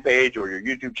your fan page or your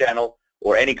YouTube channel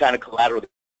or any kind of collateral that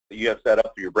you have set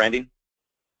up for your branding?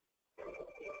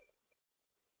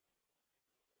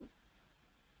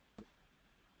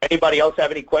 Anybody else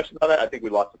have any questions on that? I think we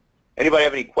lost them. Anybody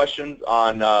have any questions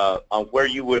on where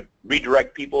you would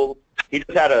redirect people? He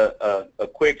just had a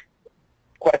quick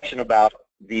question about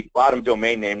the bottom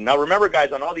domain name. Now remember,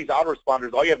 guys, on all these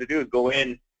autoresponders, all you have to do is go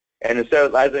in and instead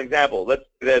of, as an example, let's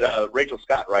say that Rachel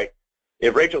Scott, right?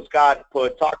 If Rachel Scott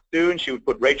put talk soon, she would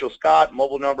put Rachel Scott,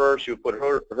 mobile number, she would put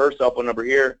her cell phone number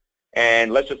here,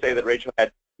 and let's just say that Rachel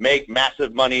had make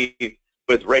massive money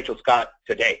with Rachel Scott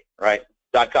today, right?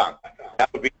 .com. That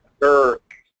would be her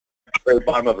very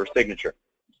bottom of her signature.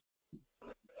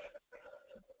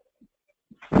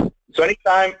 So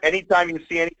anytime you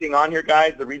see anything on here,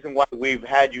 guys, the reason why we've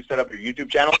had you set up your YouTube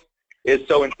channel is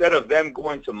so instead of them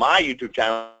going to my YouTube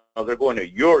channel, they're going to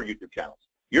your YouTube channels.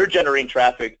 You're generating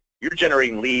traffic, you're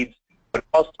generating leads, but it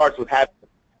all starts with having to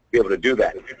be able to do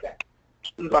that.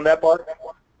 Questions on that part?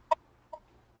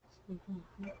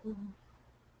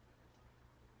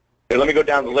 Hey, let me go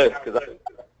down the list because I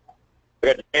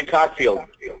got Dan Cockfield.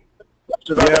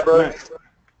 Questions on that, brother?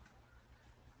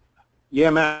 Yeah,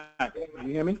 Matt. Can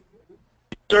you hear me?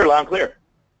 Sir, loud and clear.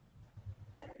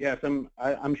 Yes,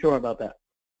 I'm sure about that.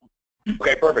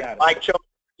 Okay, perfect. Mike, do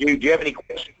you have any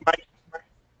questions, Mike?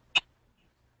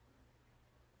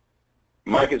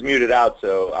 Mike is muted out,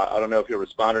 so I don't know if he'll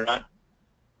respond or not.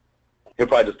 He'll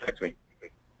probably just text me.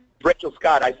 Rachel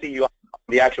Scott, I see you on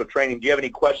the actual training. Do you have any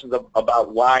questions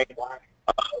about why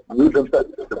we've been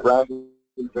the brand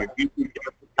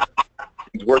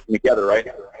is working together, right?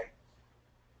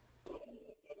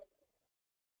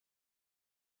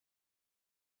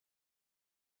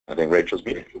 I think Rachel's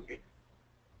muted.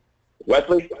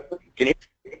 Wesley, can you?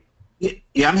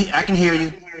 Yeah, I can hear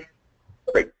you.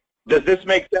 Great. Does this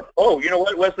make sense? Oh, you know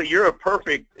what, Wesley? You're a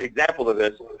perfect example of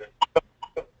this.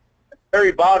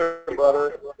 Very bottom,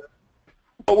 brother.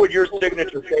 What would your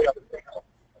signature say?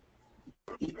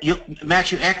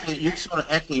 Max, you're sort of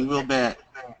echoing real bad.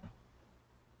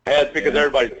 Yeah, it's because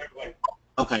everybody's.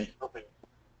 Okay.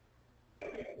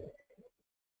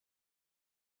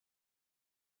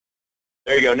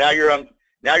 There you go. Now you're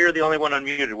the only one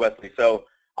unmuted, Wesley. So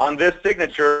on this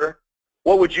signature,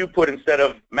 what would you put instead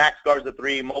of Max Garza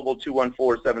 3, mobile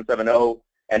 214-770,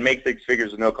 and make six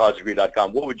figures with no college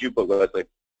degree.com? What would you put, Wesley?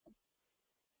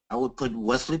 I would put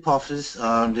Wesley Puffers,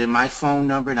 then my phone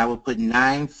number, and I would put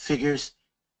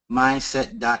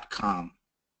 9figuresmindset.com.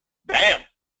 Bam!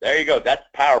 There you go. That's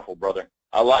powerful, brother.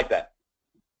 I like that.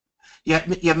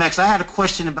 Yeah, Max, I had a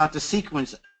question about the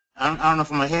sequence. I don't know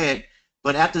if I'm ahead,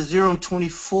 but after 0 and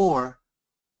 24,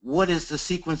 what is the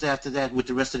sequence after that with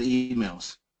the rest of the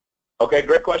emails? Okay,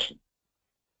 great question.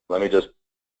 Let me just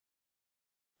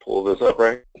pull this up,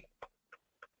 right?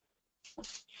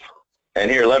 And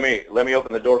here, let me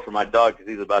open the door for my dog because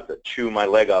he's about to chew my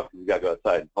leg off. He's got to go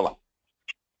outside. Hold on.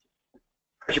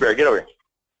 Richard Bear, get over here.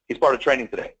 He's part of training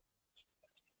today.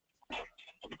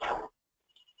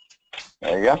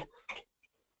 There you go.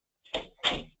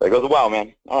 There goes a while,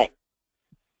 man. All right.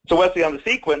 So Wesley, on the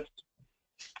sequence,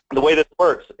 the way this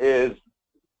works is,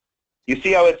 you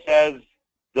see how it says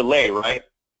delay, right,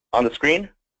 on the screen?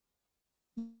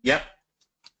 Yep.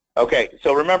 Okay,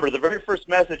 so remember, the very first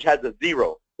message has a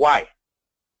 0. Why?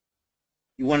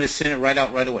 You want to send it right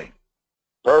out right away.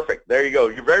 Perfect. There you go.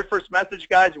 Your very first message,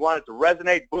 guys, you want it to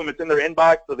resonate. Boom, it's in their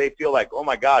inbox, so they feel like, oh,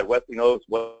 my God, Wesley knows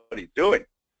what he's doing.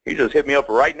 He just hit me up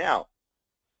right now.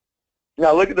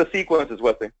 Now, look at the sequences,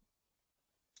 Wesley.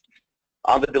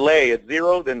 On the delay, it's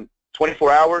 0, then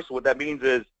 24 hours. So what that means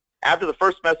is after the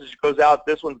first message goes out,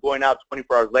 this one's going out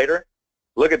 24 hours later.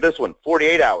 Look at this one,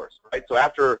 48 hours, right? So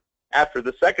after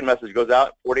the second message goes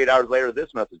out, 48 hours later,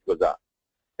 this message goes out.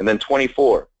 And then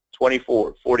 24,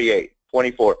 24, 48,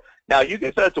 24. Now, you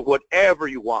can set it to whatever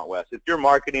you want, Wes. It's your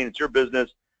marketing. It's your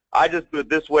business. I just do it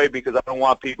this way because I don't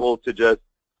want people to just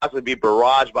constantly be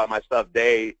barraged by my stuff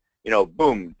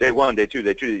boom, day 1, day 2,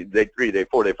 day 3, day 3, day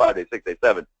 4, day 5, day 6, day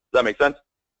 7. Does that make sense?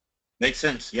 Makes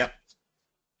sense. Yep.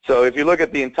 So if you look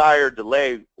at the entire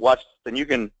delay, watch, then you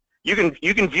can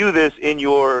view this in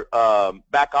your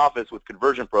back office with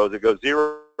Conversion Pros. It goes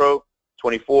 0,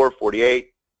 24,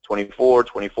 48, 24,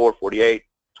 24, 48,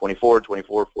 24,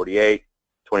 24, 48,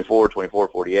 24, 24,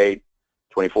 48,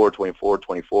 24, 24,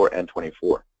 24, and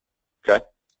 24. Okay?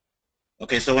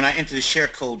 Okay, so when I enter the share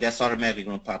code, that's automatically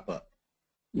going to pop up.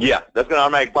 Yeah, that's going to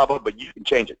automatically pop up, but you can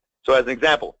change it. So as an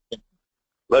example,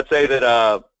 let's say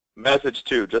that message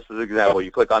 2, just as an example, you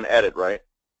click on edit, right,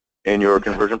 in your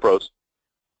Conversion Pros.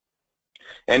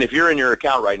 And if you're in your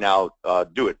account right now,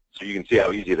 do it so you can see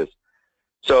how easy it is.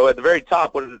 So at the very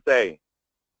top, what does it say?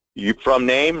 From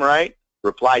name, right?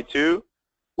 Reply to.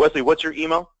 Wesley, what's your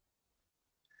email?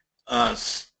 I'm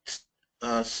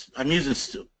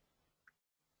using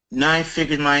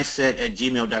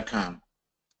 9figuredmindset@gmail.com.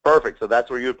 Perfect. So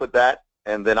that's where you would put that.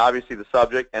 And then obviously the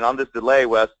subject. And on this delay,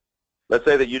 Wes, let's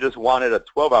say that you just wanted a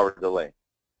 12-hour delay.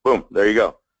 Boom. There you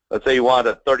go. Let's say you want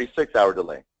a 36-hour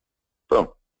delay. Boom.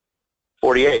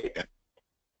 48.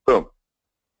 Boom.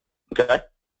 Okay?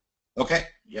 Okay.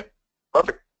 Yep.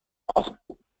 Perfect. Awesome.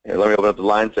 Here, let me open up the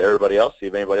lines to everybody else, see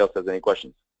if anybody else has any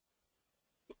questions.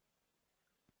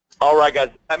 All right, guys.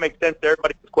 That makes sense.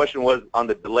 Everybody's question was on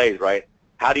the delays, right?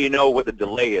 How do you know what the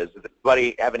delay is? Does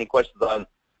anybody have any questions on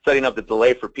setting up the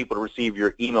delay for people to receive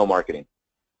your email marketing?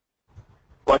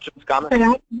 Questions,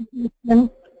 comments?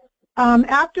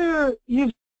 After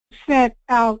you've sent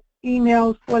out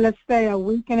emails for, let's say, a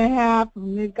week and a half,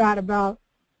 and they've got about,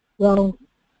 well,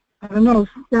 I don't know,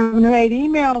 7 or 8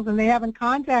 emails, and they haven't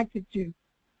contacted you,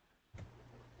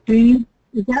 is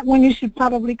that when you should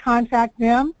probably contact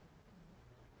them?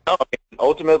 No,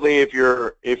 ultimately, is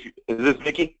this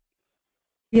Vicky?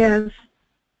 Yes.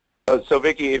 So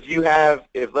Vicky, if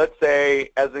let's say,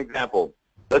 as an example,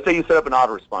 let's say you set up an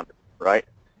autoresponder, right?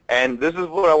 And this is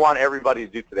what I want everybody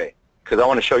to do today, because I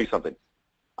want to show you something.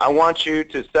 I want you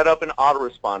to set up an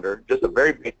autoresponder, just a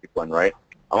very basic one, right?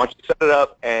 I want you to set it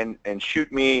up and shoot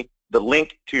me the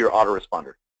link to your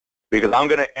autoresponder, because I'm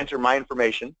going to enter my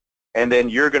information, and then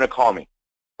you're going to call me,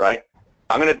 right?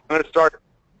 I'm going to start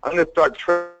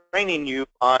training you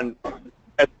on,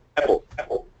 as an example,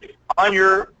 on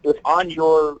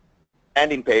your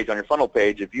landing page, on your funnel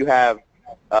page, if you have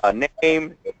a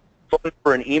name, phone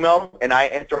number, and email, and I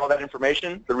enter all that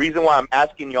information, the reason why I'm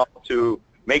asking y'all to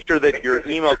make sure that your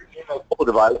email mobile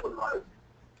device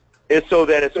is so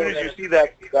that as soon as you see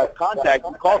that contact,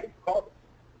 you call them.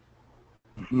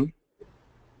 Mm-hmm.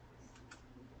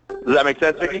 Does that make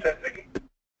sense, Vicky?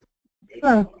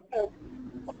 Sure.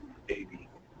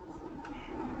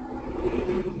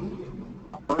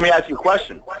 Let me ask you a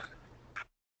question.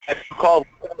 Have you called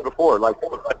before, like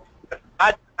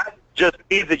not just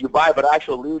leads that you buy, but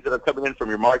actual leads that are coming in from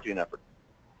your marketing effort?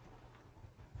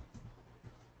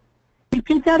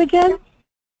 Repeat that again?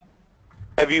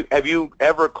 Have you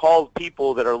ever called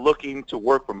people that are looking to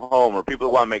work from home or people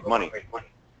that want to make money? You have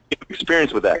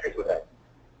experience with that?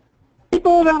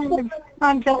 People that I've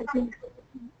contacted,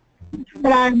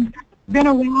 that I've been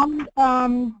around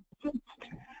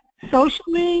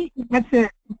socially, that's it.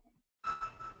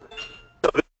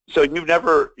 So you've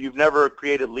never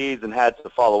created leads and had to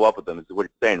follow up with them, is what you're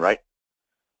saying, right?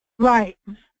 Right.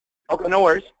 Okay, no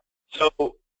worries.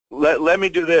 So let me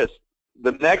do this.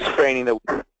 The next training that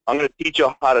I'm going to teach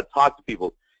you how to talk to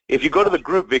people. If you go to the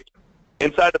group, Vic,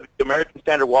 inside of the American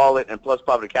Standard Wallet and Plus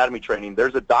Profit Academy training,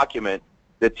 there's a document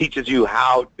that teaches you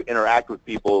how to interact with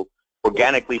people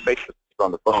organically, face-to-face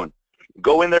on the phone.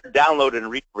 Go in there, download it,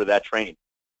 and read for that training.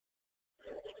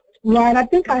 Right. I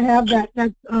think I have that.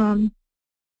 That's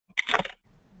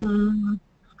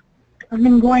I've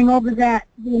been going over that,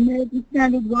 the American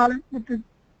Standard Wallet with the,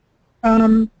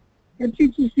 it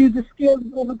teaches you the skills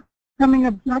of overcoming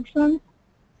objections.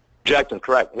 Objections,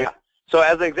 correct, yeah. So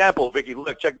as an example, Vicky,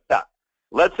 look, check this out.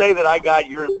 Let's say that I got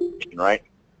your information, right?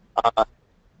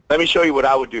 Let me show you what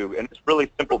I would do, and it's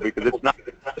really simple because it's not,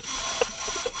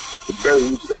 it's very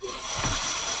easy.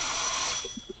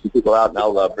 People out, and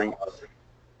I'll bring,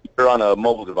 you're on a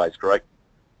mobile device, correct?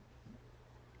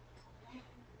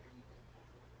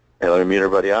 Hey, let me mute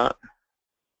everybody out.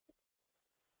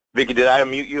 Vicky, did I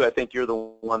unmute you? I think you're the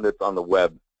one that's on the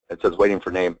web. It says waiting for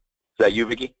name. Is that you,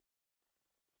 Vicky?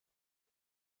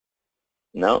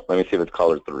 No? Let me see if it's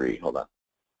caller 3. Hold on.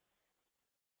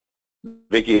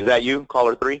 Vicky, is that you,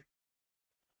 caller 3?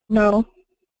 No.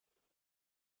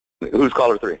 Who's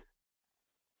caller 3?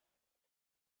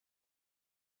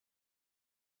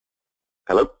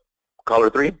 Hello?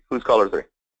 Caller 3? Who's caller 3?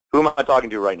 Who am I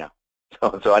talking to right now?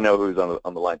 So I know who's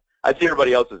on the line. I see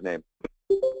everybody else's name.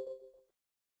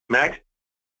 Max?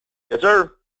 Yes,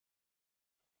 sir.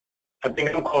 I think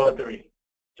I'm caller 3.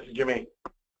 Just Jimmy.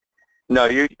 No,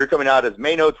 you're coming out as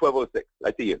Mano 1206.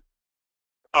 I see you.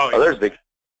 Oh, yeah. Oh, there's Vicky.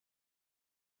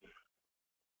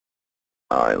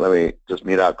 All right, let me just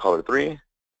mute out caller 3.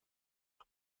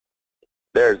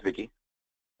 There's Vicky.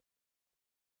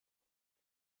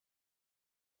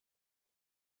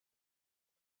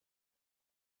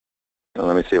 And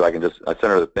let me see if I can just, I sent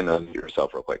her the pin to unmute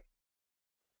yourself real quick.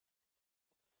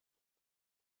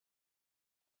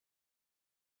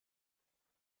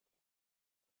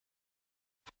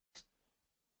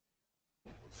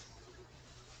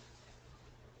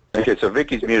 Okay, so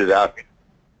Vicky's muted out.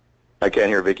 I can't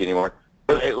hear Vicky anymore.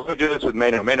 Hey, let's do this with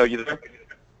Mano. Mano, you there?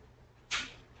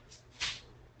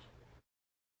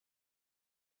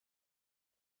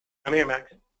 I'm here,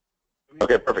 Max.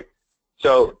 Okay, perfect.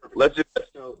 So let's do this.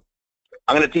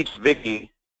 I'm going to teach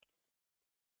Vicky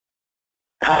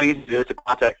how easy it is to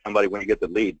contact somebody when you get the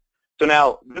lead. So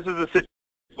now, this is the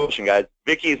situation, guys.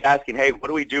 Vicky is asking, hey, what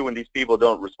do we do when these people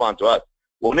don't respond to us?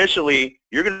 Well, initially,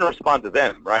 you're going to respond to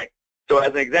them, right? So as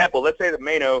an example, let's say that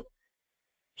Mano,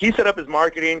 he set up his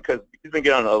marketing because he's been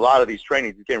getting on a lot of these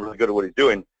trainings. He's getting really good at what he's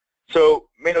doing. So,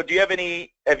 Mano, do you have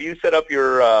any, have you set up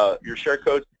your share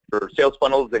codes, your sales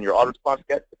funnels, and your auto response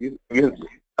yet? Have you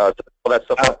all that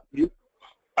stuff up?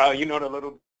 You know the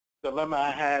little dilemma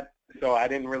I had, so I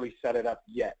didn't really set it up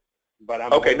yet. But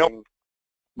I'm okay, waiting. no,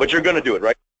 but you're going to do it,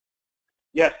 right?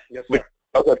 Yes, yes, sir.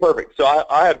 Okay, perfect. So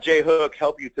I have Jay Hook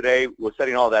help you today with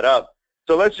setting all that up.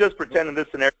 So let's just pretend in this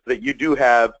scenario that you do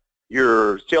have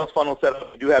your sales funnel set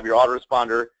up, you do have your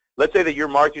autoresponder. Let's say that you're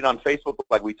marketing on Facebook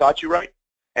like we taught you, right?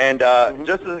 And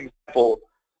just as an example,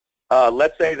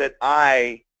 let's say that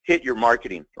I hit your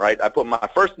marketing, right? I put my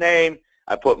first name,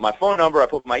 I put my phone number, I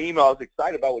put my email. I was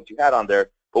excited about what you had on there,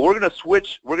 but we're gonna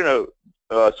switch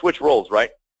roles,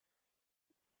 right?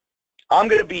 I'm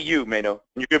gonna be you, Mano,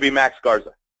 and you're gonna be Max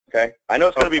Garza. Okay? I know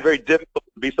it's gonna be very difficult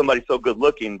to be somebody so good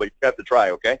looking, but you have to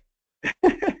try, okay?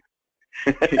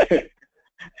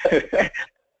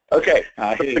 Okay.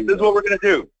 This is what we're gonna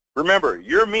do. Remember,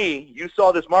 you're me. You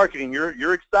saw this marketing.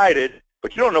 You're excited,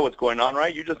 but you don't know what's going on,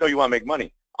 right? You just know you want to make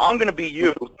money. I'm gonna be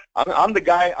you. I'm the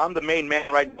guy. I'm the main man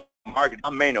right now. Marketing.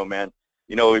 I'm Mano, man.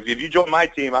 You know, if you join my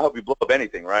team, I hope you blow up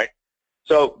anything, right?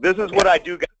 So this is what I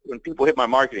do, guys, when people hit my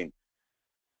marketing.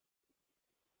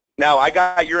 Now I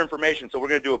got your information, so we're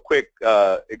gonna do a quick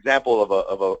example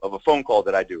of a phone call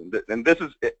that I do, and this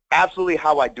is absolutely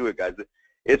how I do it, guys.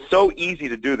 It's so easy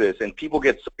to do this, and people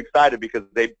get so excited because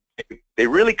they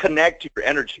really connect to your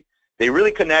energy. They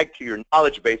really connect to your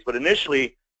knowledge base. But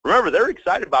initially, remember, they're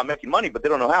excited about making money, but they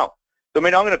don't know how. So,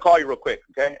 man, I'm going to call you real quick,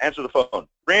 okay? Answer the phone.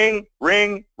 Ring,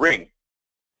 ring, ring.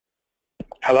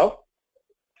 Hello?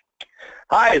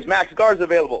 Hi, is Max Garza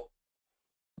available?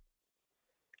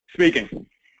 Speaking.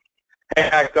 Hey,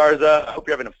 Max Garza. I hope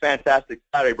you're having a fantastic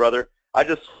Saturday, brother. I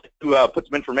just put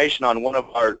some information on one of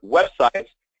our websites,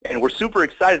 and we're super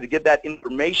excited to get that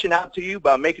information out to you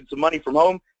about making some money from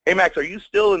home. Hey, Max, are you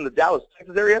still in the Dallas,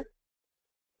 Texas area?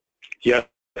 Yes,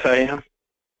 I am.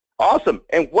 Awesome.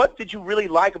 And what did you really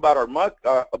like about our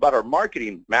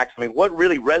marketing, Max? I mean, what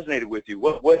really resonated with you?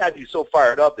 What had you so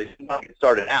fired up that you want to get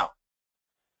started now?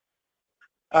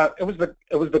 It was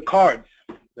the cards,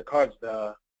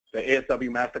 the ASW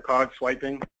MasterCard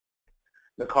swiping,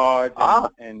 the cards,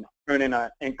 and earning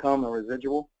an income or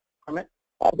residual from it.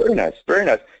 Oh, very nice, very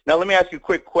nice. Now let me ask you a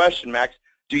quick question, Max.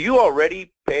 Do you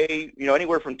already pay,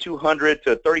 anywhere from $200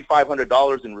 to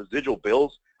 $3,500 in residual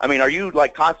bills? I mean, are you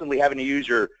like constantly having to use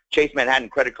your Chase Manhattan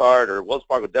credit card or Wells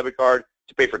Fargo debit card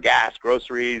to pay for gas,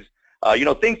 groceries,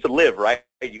 things to live, right?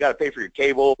 You got to pay for your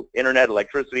cable, internet,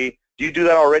 electricity. Do you do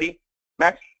that already,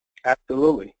 Max?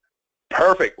 Absolutely.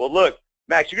 Perfect. Well, look,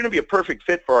 Max, you're going to be a perfect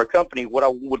fit for our company. What I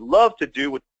would love to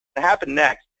do, what happen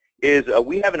next, is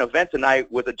we have an event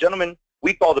tonight with a gentleman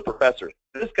we call the Professor.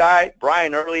 This guy,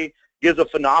 Brian Early, gives a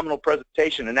phenomenal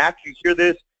presentation, and after you hear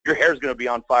this, your hair is going to be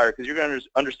on fire because you're going to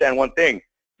understand one thing.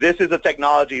 This is a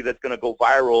technology that's going to go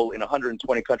viral in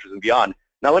 120 countries and beyond.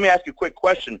 Now, let me ask you a quick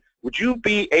question. Would you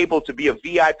be able to be a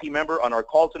VIP member on our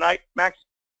call tonight, Max?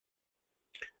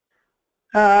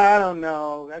 I don't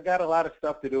know. I got a lot of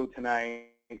stuff to do tonight.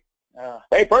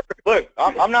 Hey, perfect. Look,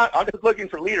 I'm just looking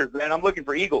for leaders, man. I'm looking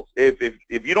for eagles. If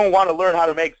you don't want to learn how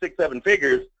to make 6, 7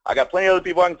 figures, I got plenty of other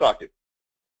people I can talk to.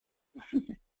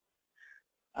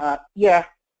 Yeah,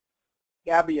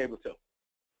 I'll be able to.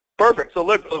 Perfect. So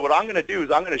look, what I'm going to do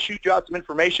is I'm going to shoot you out some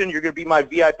information. You're going to be my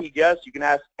VIP guest. You can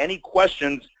ask any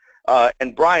questions,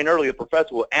 and Brian Early, the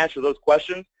professor, will answer those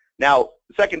questions. Now,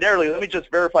 secondarily, let me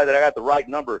just verify that I got the right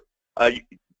number.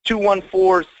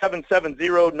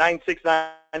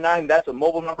 214-770-9699. That's a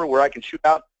mobile number where I can shoot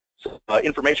out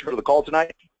information for the call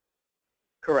tonight.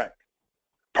 Correct.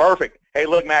 Perfect. Hey,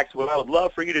 look, Max, what I would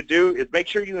love for you to do is make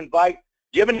sure you invite.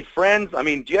 Do you have any friends? I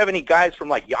mean, do you have any guys from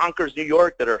like Yonkers, New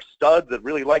York that are studs that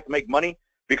really like to make money?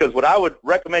 Because what I would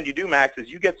recommend you do, Max, is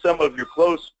you get some of your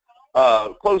close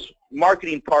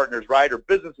marketing partners, right, or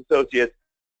business associates,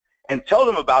 and tell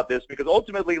them about this. Because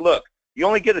ultimately, look, you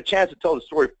only get a chance to tell the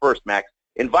story first, Max.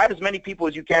 Invite as many people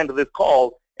as you can to this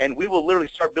call, and we will literally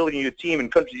start building you a team in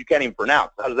countries you can't even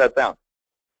pronounce. How does that sound?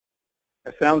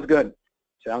 That sounds good.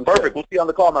 Sounds perfect. Good. We'll see you on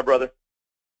the call, my brother.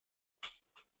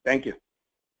 Thank you.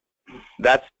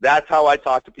 That's how I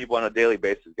talk to people on a daily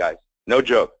basis, guys. No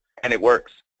joke, and it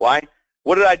works. Why?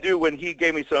 What did I do when he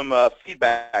gave me some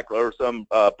feedback or some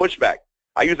pushback?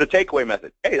 I used the takeaway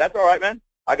method. Hey, that's all right, man.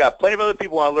 I got plenty of other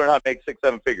people who want to learn how to make 6,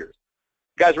 7 figures.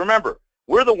 Guys, remember,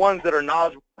 we're the ones that are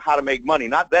knowledgeable how to make money,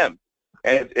 not them.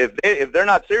 And if they're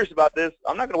not serious about this,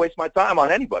 I'm not going to waste my time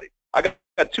on anybody. I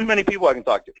got too many people I can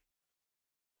talk to.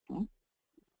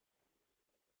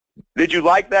 Did you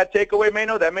like that takeaway,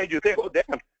 Mano? That made you think, oh,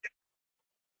 damn.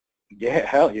 Yeah,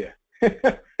 hell yeah.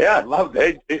 Yeah, I love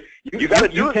that. You got to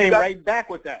do it. You came right back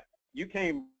with that. You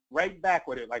came right back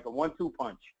with it like a 1-2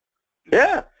 punch.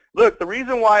 Yeah. Look, the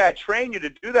reason why I train you to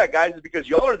do that, guys, is because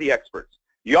y'all are the experts.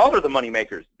 Y'all are the money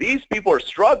makers. These people are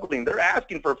struggling. They're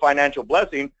asking for a financial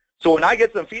blessing. So when I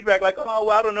get some feedback like, oh,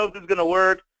 well, I don't know if this is going to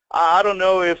work. I don't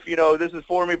know if, this is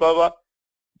for me, blah, blah.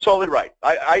 Totally right.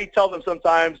 I tell them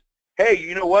sometimes, hey,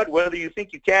 you know what? Whether you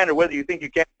think you can or whether you think you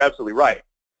can't, you're absolutely right.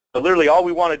 But literally all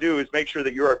we want to do is make sure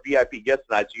that you're our VIP guest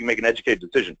tonight so you can make an educated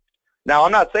decision. Now,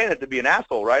 I'm not saying it to be an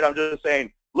asshole, right? I'm just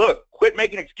saying, look, quit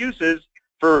making excuses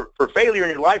for failure in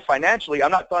your life financially.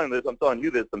 I'm not telling this. I'm telling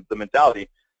you this, the mentality.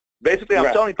 Basically,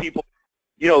 I'm telling people,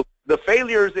 the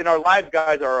failures in our lives,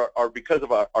 guys, are because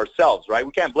of ourselves, right?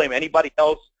 We can't blame anybody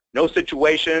else, no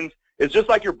situations. It's just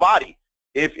like your body.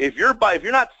 If you're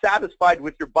not satisfied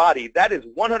with your body, that is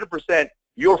 100%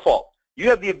 your fault. You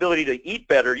have the ability to eat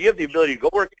better. You have the ability to go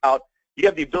work out. You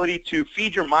have the ability to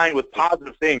feed your mind with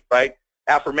positive things, right?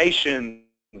 Affirmations,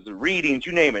 readings,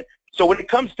 you name it. So when it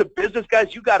comes to business,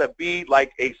 guys, you got to be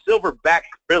like a silverback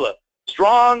gorilla,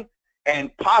 strong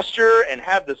and posture and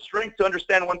have the strength to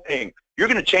understand one thing. You're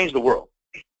going to change the world.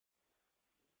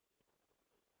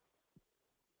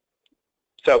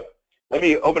 So let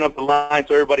me open up the line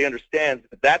so everybody understands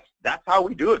that that's how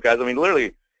we do it, guys. I mean,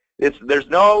 literally, there's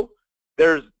literally,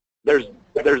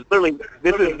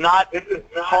 this is not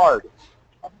hard.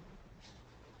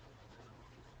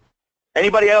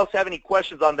 Anybody else have any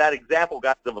questions on that example,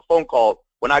 guys, of a phone call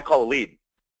when I call a lead?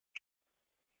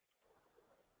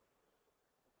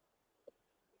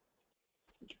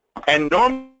 And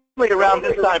normally around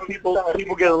this time, people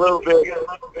get a little bit,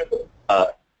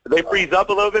 they freeze up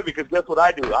a little bit because guess what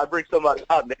I do? I bring somebody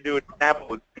out and they do an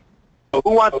example. So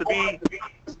who wants to be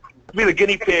the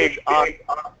guinea pig on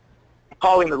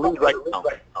calling the lead right now?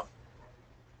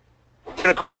 You're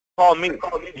going to call me.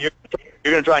 You're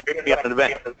going to try and get me at an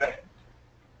event.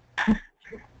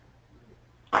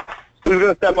 Who's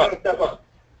going to step up?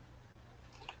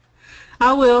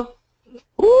 I will.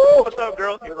 Ooh, what's up,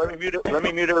 girl? Let me mute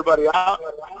everybody out.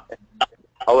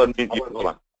 I'll let me mute you. Hold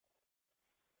on.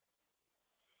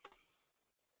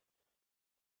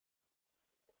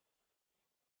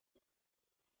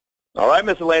 All right,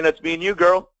 Miss Elena, it's me and you,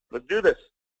 girl. Let's do this.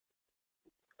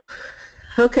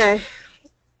 Okay.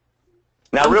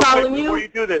 Now, I'm real quick, calling before you? you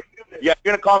do this, yeah,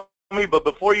 you're going to call me, but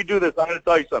before you do this, I'm going to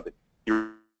tell you something.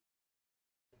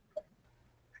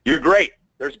 You're great.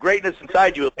 There's greatness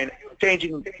inside you, and you're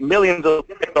changing millions of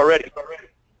things already.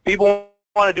 People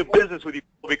want to do business with you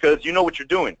because you know what you're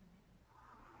doing.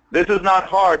 This is not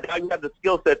hard. Now you have the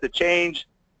skill set to change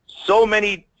so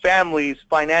many families'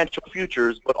 financial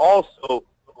futures, but also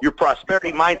your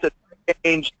prosperity mindset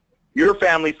change your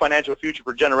family's financial future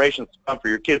for generations to come, for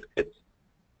your kids' kids.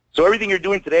 So everything you're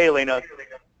doing today, Elena, is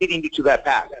leading you to that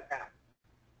path.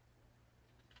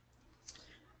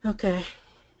 Okay.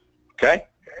 Okay?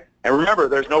 And remember,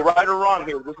 there's no right or wrong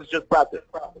here. This is just practice.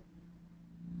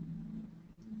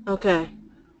 Okay.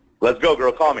 Let's go,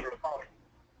 girl. Call me.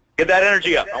 Get that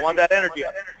energy up. I want that energy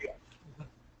up.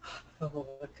 Oh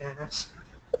my gosh.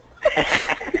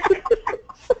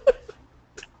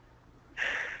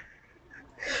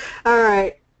 All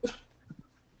right.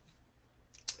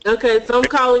 Okay, so I'm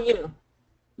calling you.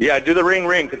 Yeah, do the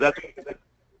ring, because that's...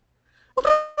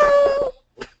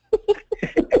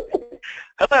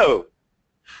 Hello.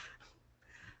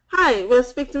 Hi, will I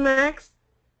speak to Max?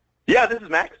 Yeah, this is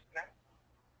Max.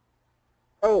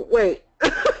 Oh, wait.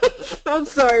 I'm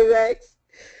sorry, Max.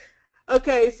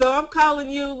 Okay, so I'm calling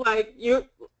you like you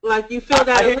filled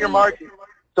out. I hit your marketing.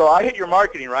 So I hit your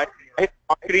marketing, right? I hit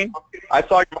marketing. I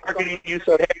saw your marketing. You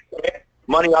said, hey,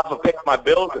 money off of paying my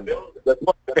bills, and let's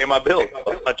pay my bills.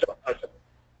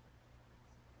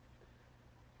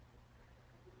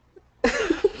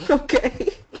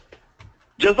 Okay.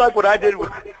 Just like what I did with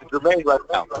Jermaine right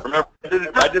now. Remember, I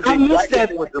did the exact same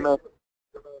thing with Jermaine.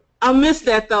 I missed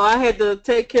that, though. I had to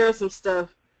take care of some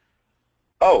stuff.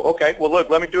 Oh, okay. Well, look,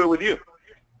 let me do it with you.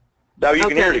 Now you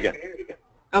can hear it again.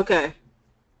 Okay.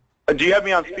 Do you have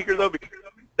me on speaker, though?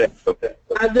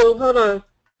 I do. Hold on.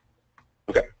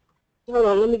 Okay. Hold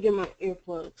on. Let me get my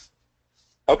earplugs.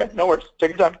 Okay, no worries.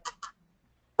 Take your time.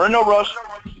 We're in no rush.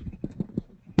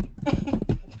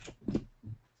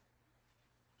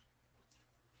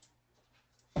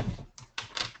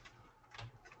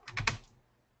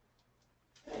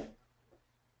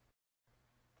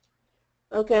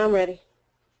 Okay, I'm ready.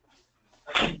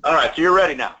 All right, so you're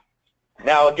ready now.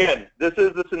 Now, again, this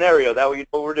is the scenario. That way you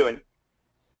know what we're doing.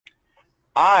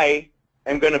 I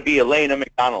am going to be Elena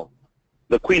McDonald,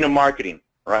 the queen of marketing,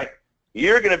 right?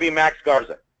 You're going to be Max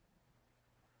Garza.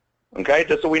 Okay,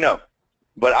 just so we know.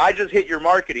 But I just hit your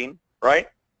marketing, right?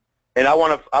 And I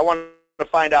want to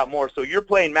find out more. So you're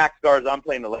playing Max Garza, I'm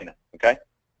playing Elena, okay?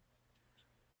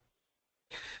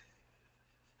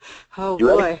 Oh,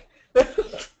 boy.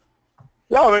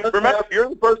 No, I mean, remember, you're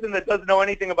the person that doesn't know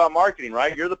anything about marketing,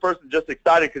 right? You're the person just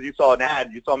excited because you saw an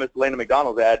ad, you saw Miss Elena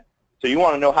McDonald's ad, so you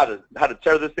want to know how to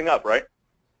tear this thing up, right?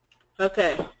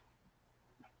 Okay.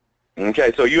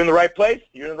 Okay, so you in the right place?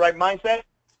 You're in the right mindset?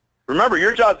 Remember,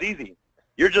 your job's easy.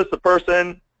 You're just the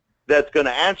person that's going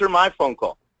to answer my phone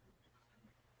call.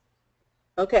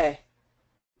 Okay.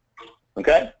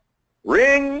 Okay?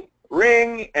 Ring,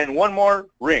 ring, and one more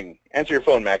ring. Answer your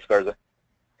phone, Max Garza.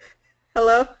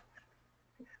 Hello?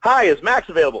 Hi, is Max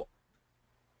available?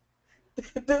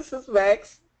 This is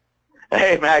Max.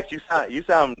 Hey, Max, you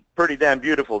sound pretty damn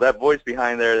beautiful. That voice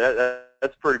behind there,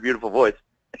 that's a pretty beautiful voice.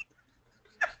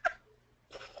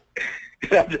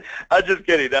 I'm just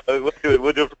kidding. No, we'll do it.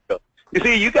 We'll do it for real. You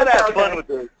see, you gotta have fun with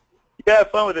this. You gotta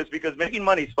have fun with this because making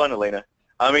money is fun, Elena.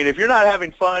 I mean, if you're not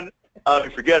having fun,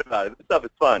 forget about it. This stuff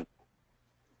is fun.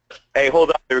 Hey,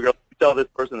 hold on, here we go. Tell this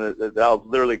person that I'll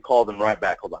literally call them right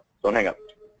back. Hold on. Don't hang up.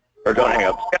 Or don't hang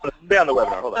up. Stay on the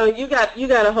webinar. Hold on. Oh, you got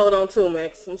to hold on too,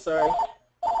 Max. I'm sorry.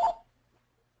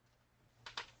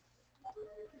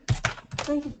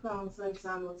 Thank you for calling St.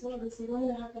 Simon. This is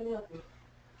Elena. How can I help you?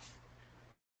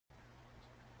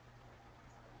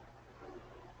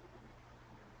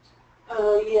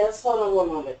 Yes. Hold on one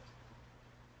moment.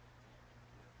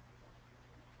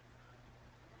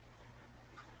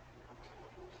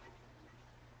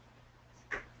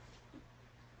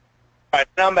 All right,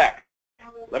 now I'm back.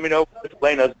 Let me know if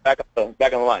Elena's back on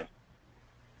the line.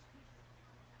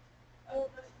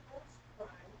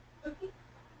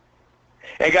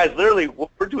 Hey guys, literally what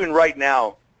we're doing right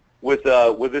now with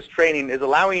this training is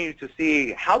allowing you to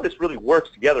see how this really works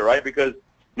together, right? Because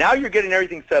now you're getting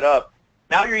everything set up.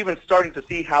 Now you're even starting to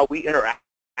see how we interact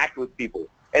with people.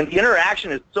 And the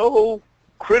interaction is so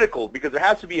critical because there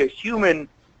has to be a human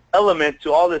element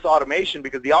to all this automation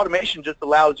because the automation just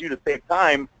allows you to save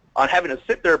time on having to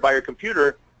sit there by your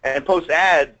computer and post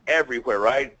ads everywhere,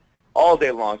 right? All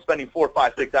day long, spending 4,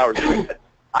 5, 6 hours doing that.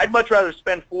 I'd much rather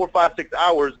spend 4, 5, 6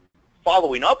 hours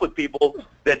following up with people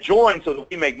that join so that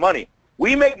we make money.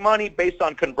 We make money based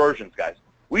on conversions, guys.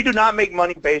 We do not make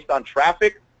money based on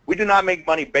traffic. We do not make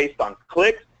money based on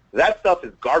clicks. That stuff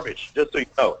is garbage, just so you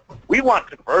know. We want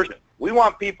conversion. We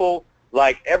want people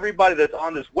like everybody that's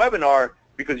on this webinar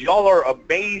because y'all are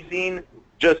amazing,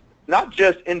 not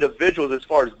just individuals as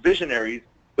far as visionaries,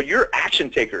 but you're action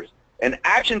takers. And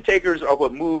action takers are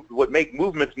what make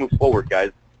movements move forward,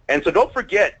 guys. And so don't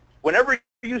forget, whenever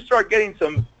you start getting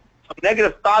some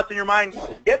negative thoughts in your mind,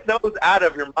 get those out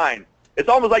of your mind. It's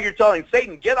almost like you're telling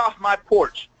Satan, get off my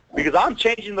porch, because I'm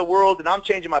changing the world and I'm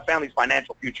changing my family's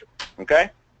financial future. Okay?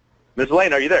 Ms.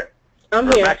 Elaine, are you there?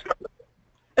 I'm here.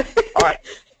 All right.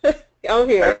 I'm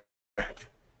here.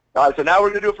 All right, so now we're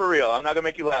going to do it for real. I'm not going to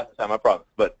make you laugh this time, I promise.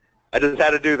 But I just had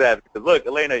to do that because, look,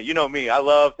 Elena, you know me. I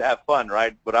love to have fun,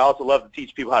 right? But I also love to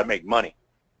teach people how to make money.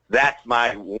 That's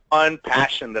my one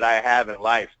passion that I have in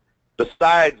life.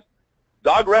 Besides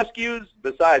dog rescues,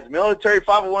 besides military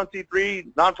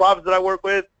 501c3 nonprofits that I work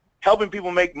with, helping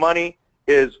people make money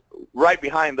is right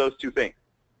behind those two things.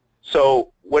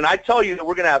 So when I tell you that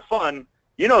we're going to have fun,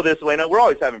 you know this, Elena, we're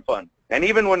always having fun. And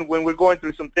even when we're going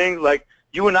through some things, like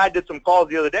you and I did some calls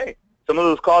the other day. Some of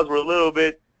those calls were a little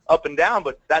bit up and down,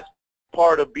 but that's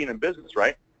part of being in business,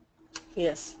 right?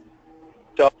 Yes.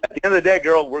 So at the end of the day,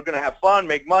 girl, we're going to have fun,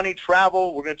 make money,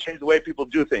 travel. We're going to change the way people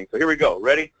do things. So here we go.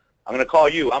 Ready? I'm going to call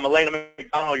you. I'm Elena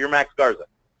McDonald. You're Max Garza.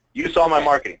 You saw my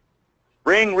marketing.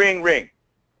 Ring, ring, ring.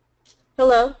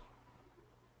 Hello.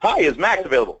 Hi, is Max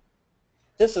available?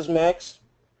 This is Max.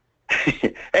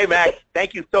 Hey, Max,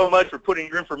 thank you so much for putting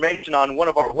your information on one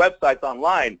of our websites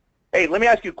online. Hey, let me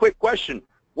ask you a quick question.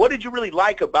 What did you really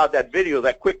like about that video,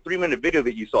 that quick 3-minute video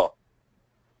that you saw?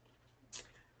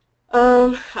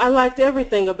 I liked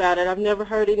everything about it. I've never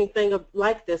heard anything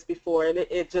like this before, and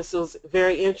it just was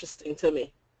very interesting to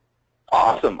me.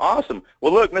 Awesome, awesome.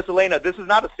 Well, look, Miss Elena, this is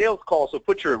not a sales call, so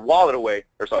put your wallet away.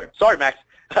 Or sorry, Max.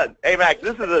 Hey, Max,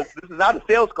 this is not a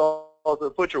sales call, so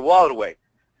put your wallet away.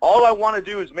 All I want to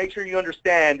do is make sure you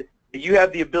understand that you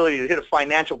have the ability to hit a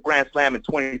financial grand slam in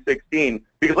 2016.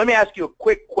 Because let me ask you a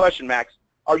quick question, Max.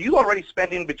 Are you already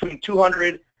spending between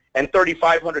 $200 and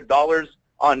 $3,500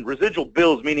 on residual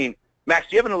bills? Meaning, Max,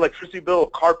 do you have an electricity bill, a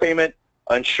car payment,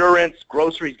 insurance,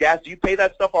 groceries, gas? Do you pay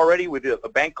that stuff already with a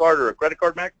bank card or a credit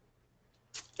card, Max?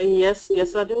 Yes,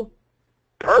 I do.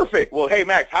 Perfect. Well, hey,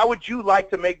 Max, how would you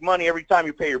like to make money every time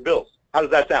you pay your bills? How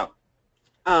does that sound?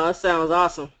 It sounds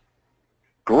awesome.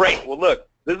 Great. Well, look,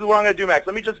 this is what I'm going to do, Max.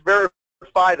 Let me just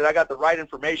verify that I got the right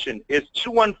information. It's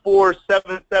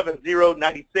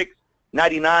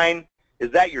 214-770-9699. Is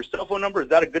that your cell phone number? Is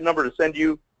that a good number to send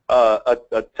you a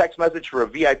text message for a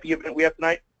VIP event we have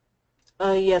tonight?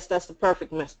 Yes, that's the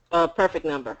perfect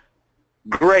number.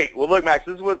 Great. Well, look, Max,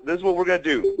 this is what we're going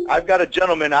to do. I've got a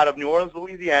gentleman out of New Orleans,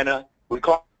 Louisiana. We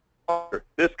call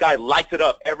this guy lights it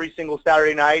up every single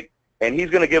Saturday night, and he's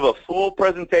going to give a full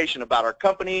presentation about our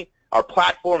company, our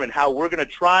platform, and how we're going to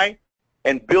try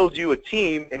and build you a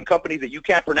team in companies that you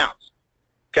can't pronounce.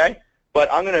 Okay?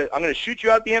 But I'm going to shoot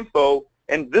you out the info,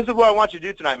 and this is what I want you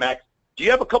to do tonight, Max. Do you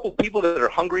have a couple people that are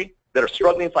hungry, that are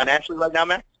struggling financially right now,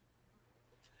 Max?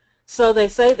 So they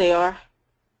say they are.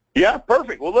 Yeah,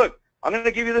 perfect. Well, look, I'm going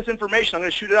to give you this information. I'm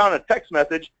going to shoot it out on a text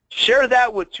message. Share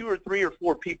that with 2 or 3 or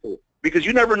 4 people, because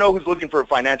you never know who's looking for a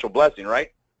financial blessing,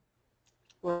 right?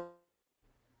 Well,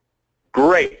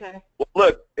 great. Okay. Well,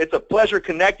 look, it's a pleasure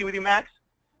connecting with you, Max.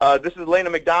 This is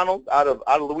Elena McDonald out of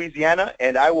Louisiana,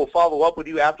 and I will follow up with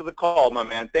you after the call, my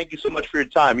man. Thank you so much for your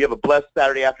time. You have a blessed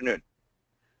Saturday afternoon.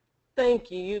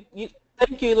 Thank you.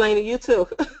 Thank you, Elena. You too.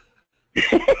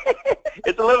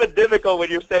 It's a little bit difficult when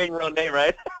you're saying your own name,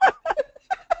 right?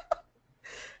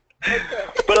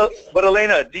 But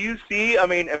Elena, do you see, I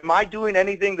mean, am I doing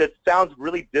anything that sounds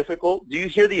really difficult? Do you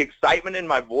hear the excitement in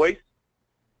my voice?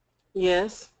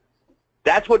 Yes.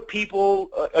 That's what people,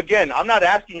 again, I'm not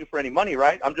asking you for any money,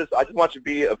 right? I just want you to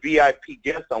be a VIP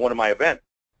guest on one of my events.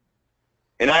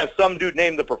 And I have some dude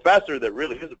named the Professor that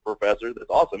really is a professor that's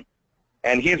awesome,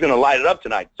 and he's going to light it up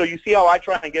tonight. So you see how I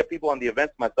try and get people on the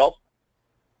events myself?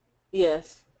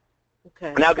 Yes.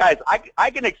 Okay. Now, guys,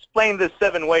 I can explain this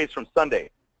 7 ways from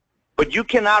Sunday. But you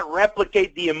cannot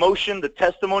replicate the emotion, the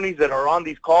testimonies that are on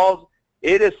these calls.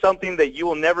 It is something that you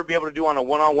will never be able to do on a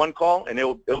one-on-one call, and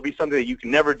it'll be something that you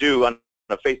can never do on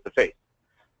a face-to-face.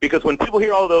 Because when people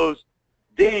hear all those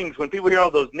dings, when people hear all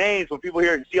those names, when people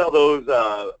hear and see all those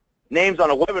names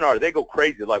on a webinar, they go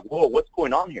crazy. They're like, whoa, what's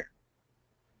going on here?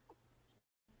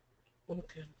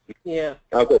 Okay. Yeah.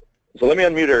 Okay. So let me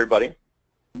unmute everybody.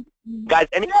 Guys,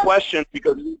 any questions?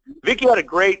 Because Vicky had a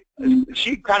great,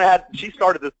 she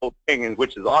started this whole thing,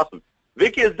 which is awesome.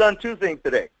 Vicky has done 2 things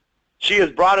today. She has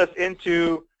brought us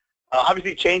into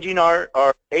obviously changing our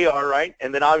AR, right?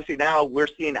 And then obviously now we're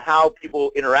seeing how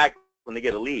people interact when they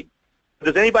get a lead.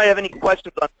 Does anybody have any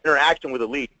questions on interaction with a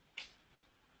lead?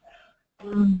 I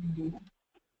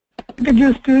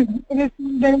just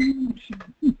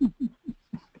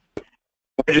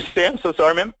What did you say? I'm so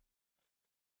sorry, ma'am.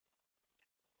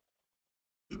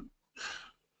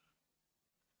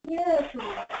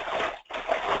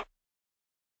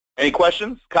 Any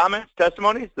questions, comments,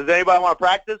 testimonies? Does anybody want to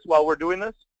practice while we're doing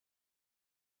this?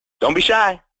 Don't be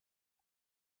shy.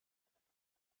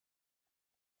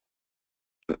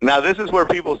 Now this is where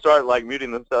people start like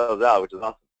muting themselves out, which is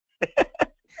awesome.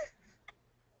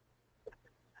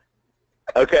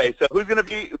 Okay, so who's gonna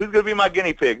be my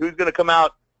guinea pig? Who's gonna come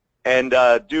out and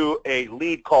do a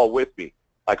lead call with me?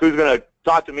 Like who's gonna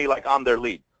talk to me like I'm their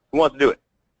lead? Who wants to do it?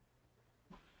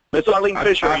 Miss Arlene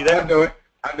Fisher, are you there? I'll do it.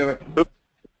 I'll do it.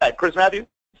 Chris Matthews?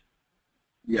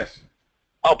 Yes.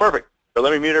 Oh, perfect. So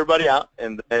let me mute everybody out,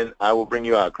 and then I will bring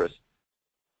you out, Chris.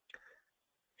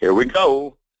 Here we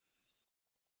go.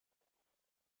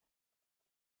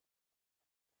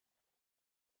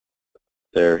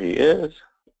 There he is.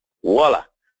 Voila.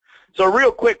 So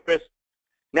real quick, Chris.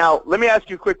 Now, let me ask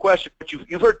you a quick question.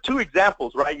 You've heard two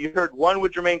examples, right? You heard one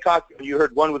with Jermaine Cox, and you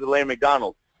heard one with Elaine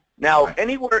McDonald. Now,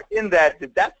 anywhere in that,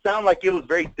 did that sound like it was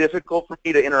very difficult for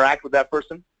me to interact with that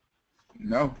person?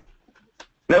 No.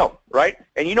 No, right?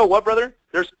 And you know what, brother?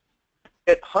 There's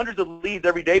hundreds of leads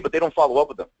every day, but they don't follow up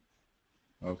with them.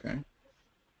 Okay.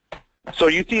 So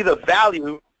you see the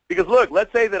value, because look,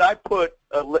 let's say that I put,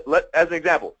 as an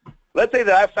example, let's say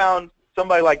that I found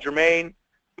somebody like Jermaine,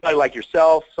 somebody like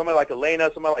yourself, somebody like Elena,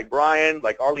 somebody like Brian,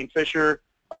 like Arlene Fisher,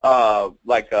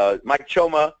 like Mike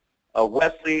Choma,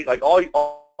 Wesley, like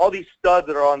all these studs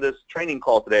that are on this training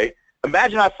call today.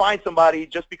 Imagine I find somebody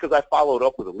just because I followed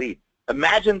up with a lead.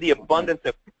 Imagine the abundance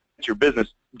of your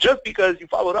business just because you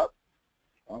followed up.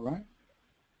 All right.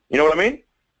 You know what I mean?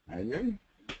 I hear you.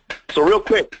 So real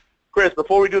quick, Chris,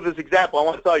 before we do this example, I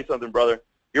want to tell you something, brother.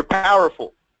 You're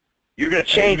powerful. You're going to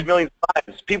change millions of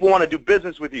lives. People want to do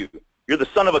business with you. You're the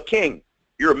son of a king.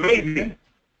 You're amazing.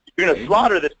 You're going to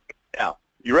slaughter this now.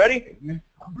 You ready?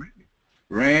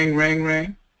 Ring, ring,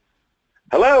 ring.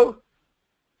 Hello?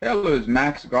 Hello, is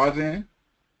Max Garzan?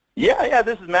 Yeah,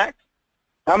 this is Max.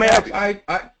 How may I help you?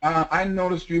 I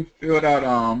noticed you filled out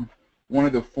one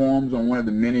of the forms on one of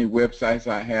the many websites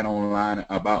I had online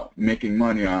about making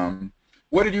money.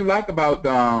 What did you like about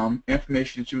the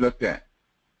information that you looked at?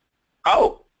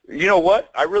 Oh, you know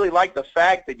what? I really like the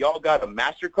fact that y'all got a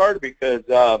MasterCard because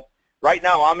right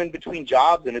now I'm in between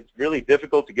jobs and it's really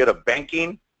difficult to get a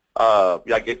banking.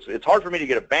 Like it's hard for me to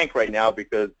get a bank right now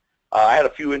because I had a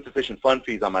few insufficient fund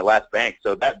fees on my last bank.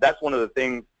 So that's one of the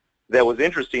things that was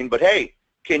interesting. But hey,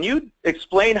 can you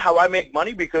explain how I make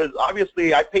money? Because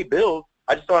obviously I pay bills.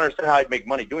 I just don't understand how I make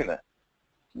money doing that.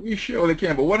 We surely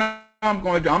can. But what I'm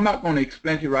going to do, I'm not going to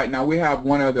explain to you right now. We have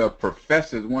one of the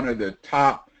professors, one of the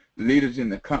top leaders in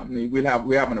the company. We're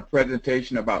having a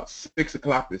presentation about 6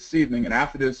 o'clock this evening. And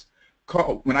after this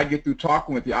call, when I get through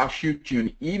talking with you, I'll shoot you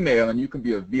an email, and you can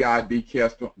be a VIP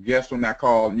guest on that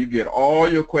call, and you get all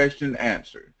your questions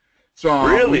answered. So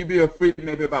really? Will you be free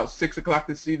maybe about 6 o'clock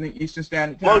this evening Eastern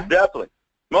Standard Time? Most definitely.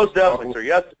 Most definitely, sir.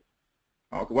 Yes.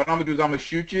 Okay. What I'm going to do is I'm going to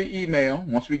shoot you an email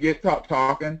once we get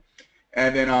talking,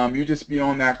 and then you just be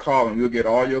on that call, and we'll get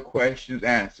all your questions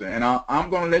answered. And I'm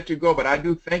going to let you go, but I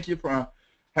do thank you for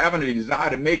having a desire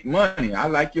to make money. I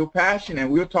like your passion,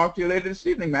 and we'll talk to you later this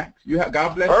evening, Max.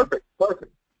 God bless you.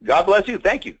 Perfect. God bless you.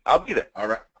 Thank you. I'll be there. All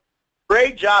right.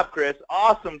 Great job, Chris.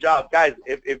 Awesome job. Guys,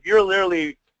 if you're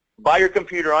literally by your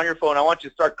computer on your phone, I want you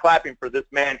to start clapping for this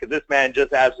man because this man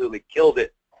just absolutely killed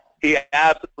it. He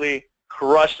absolutely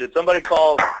crushed it. Somebody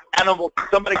call animal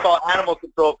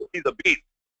control because he's a beast.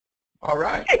 All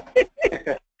right.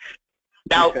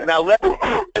 Now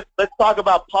let's talk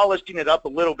about polishing it up a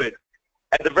little bit.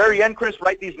 At the very end, Chris,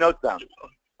 write these notes down.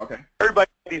 Okay.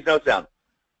 Everybody write these notes down.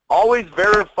 Always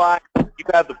verify you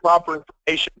have the proper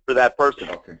information for that person.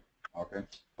 Okay. Okay?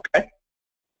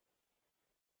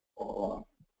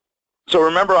 So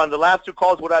remember, on the last two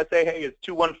calls, what I say, hey, is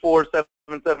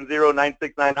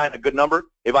 214-770-9699 a good number?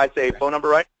 If I say phone number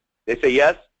right, they say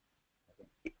yes.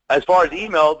 As far as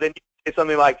email, then you say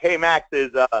something like, hey, Max,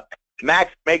 is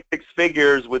Max make 6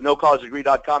 figures with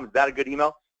nocollegedegree.com. Is that a good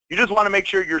email? You just want to make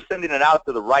sure you're sending it out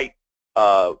to the right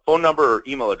phone number or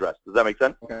email address. Does that make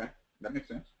sense? Okay, that makes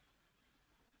sense.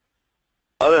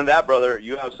 Other than that, brother,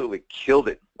 you absolutely killed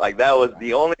it. Like, that was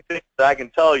the only thing that I can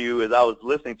tell you is I was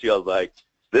listening to you. I was like,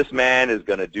 this man is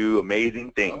going to do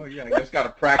amazing things. Oh, yeah, I just got to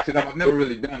practice it up. I've never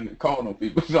really done call no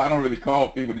people, so I don't really call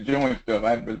people to join stuff. I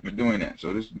haven't really been doing that,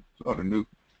 so this is sort of new.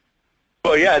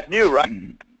 Oh, yeah, it's new, right?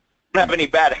 You don't have any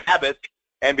bad habits,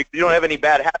 and because you don't have any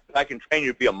bad habits, I can train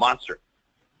you to be a monster.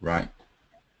 Right.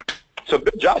 So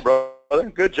good job, brother.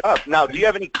 Good job. Now, do you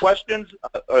have any questions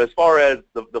as far as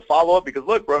the follow-up? Because,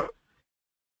 look, bro,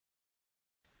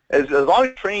 as long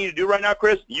as training you do right now,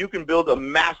 Chris, you can build a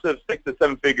massive 6 to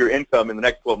 7 figure income in the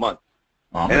next 12 months.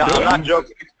 I'm And I'm not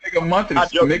joking. 6 figures monthly.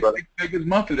 Not joking, Make brother. 6 figures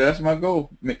monthly. That's my goal.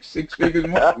 Make 6 figures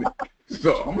monthly.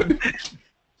 So I'm gonna do it.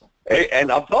 Hey,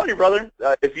 and I'm telling you, brother,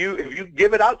 if you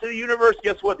give it out to the universe,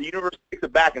 guess what? The universe takes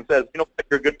it back and says, you know,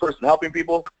 you're a good person helping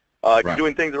people. You're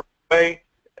doing things the right way.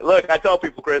 Look, I tell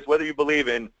people, Chris, whether you believe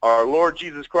in our Lord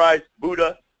Jesus Christ,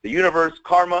 Buddha, the universe,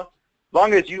 karma, as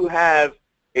long as you have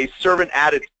a servant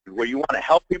attitude where you want to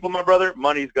help people, my brother,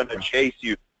 money's going to chase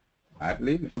you. I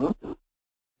believe it. I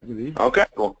believe it. Okay,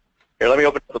 cool. Here, let me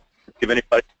open up. Give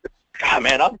anybody. God,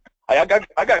 man, I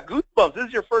got goosebumps. This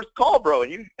is your first call, bro,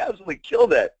 and you absolutely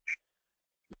killed that.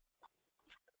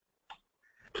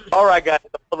 All right, guys.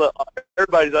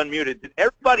 Everybody's unmuted. Did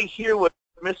everybody hear what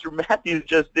Mr. Matthews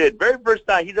just did? Very first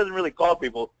time. He doesn't really call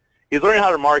people. He's learning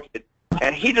how to market,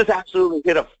 and he just absolutely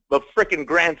hit a freaking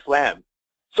grand slam.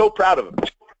 So proud of him.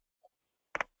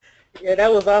 Yeah,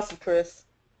 that was awesome, Chris.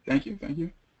 Thank you. Thank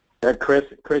you. Yeah, Chris,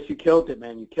 you killed it,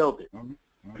 man. You killed it. All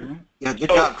right. Yeah, good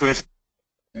job, Chris.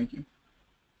 Thank you.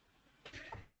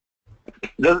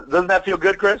 Doesn't that feel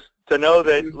good, Chris? To know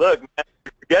that, look, man,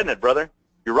 you're getting it, brother.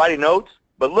 You're writing notes,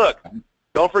 but look,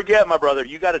 don't forget, my brother,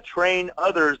 you got to train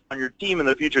others on your team in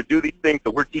the future to do these things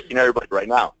that we're teaching everybody right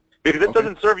now. Because it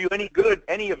doesn't serve you any good,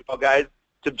 any of you guys,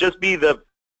 to just be the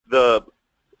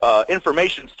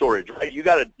information storage, right? You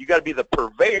got to be the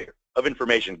purveyor of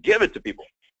information. Give it to people.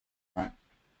 Right.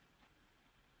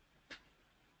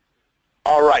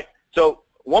 All right. So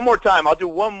one more time, I'll do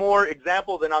one more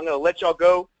example, then I'm going to let y'all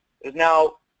go. It's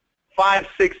now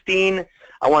 5:16.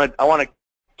 I want to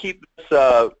keep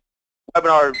this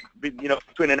webinar,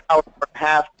 between an hour and a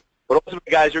half. But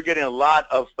ultimately, guys, you're getting a lot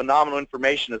of phenomenal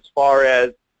information as far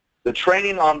as the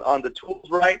training on the tools,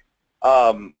 right?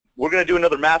 We're going to do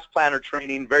another mass planner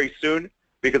training very soon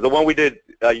because the one we did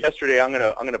yesterday, I'm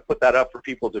gonna put that up for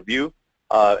people to view,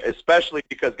 especially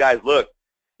because, guys, look,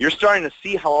 you're starting to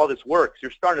see how all this works.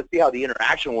 You're starting to see how the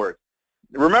interaction works.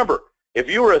 Remember, if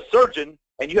you were a surgeon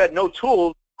and you had no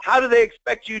tools, how do they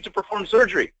expect you to perform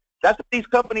surgery? That's what these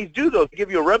companies do, though. They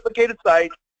give you a replicated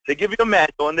site, they give you a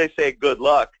manual, and they say, good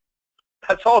luck.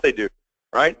 That's all they do,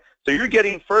 right? So you're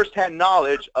getting firsthand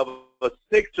knowledge of a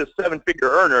 6 to 7 figure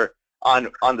earner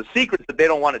on the secrets that they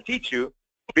don't want to teach you,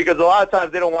 because a lot of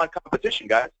times they don't want competition,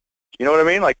 guys. You know what I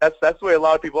mean? Like that's the way a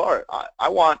lot of people are. I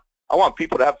want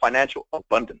people to have financial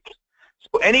abundance.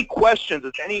 So any questions?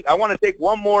 I want to take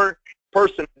one more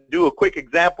person to do a quick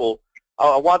example.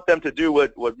 I want them to do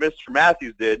what Mr.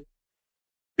 Matthews did,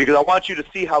 because I want you to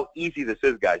see how easy this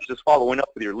is, guys. Just following up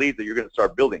with your leads that you're going to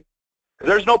start building.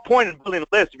 Because there's no point in building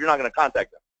a list if you're not going to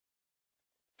contact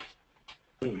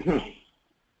them.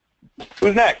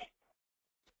 Who's next?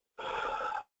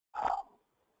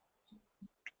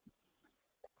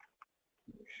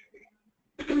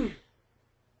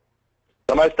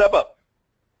 Somebody step up.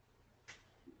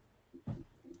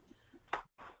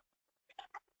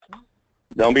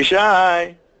 Don't be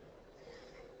shy.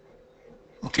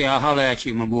 Okay, I'll holler at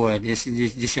you, my boy. This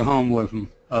is your homeboy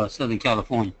from Southern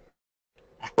California.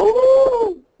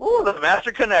 Ooh, the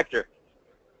master connector.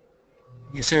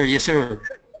 Yes, sir. Yes, sir.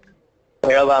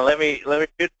 Hey, hold on. Let me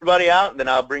get everybody out, and then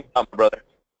I'll bring up my brother.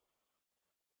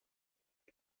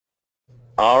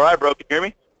 All right, bro. Can you hear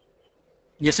me?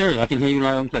 Yes, sir. I can hear you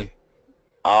loud and clear.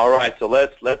 All right. So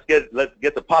let's get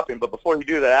the popping. But before you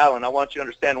do that, Alan, I want you to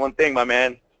understand one thing, my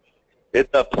man. It's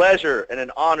a pleasure and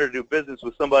an honor to do business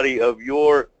with somebody of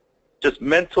your just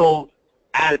mental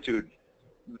attitude,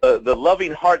 the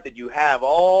loving heart that you have,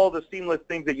 all the seamless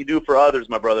things that you do for others,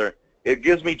 my brother. It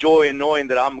gives me joy in knowing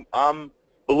that I'm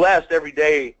blessed every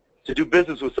day to do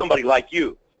business with somebody like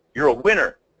you. You're a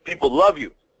winner. People love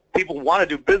you. People want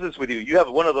to do business with you. You have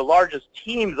one of the largest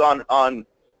teams on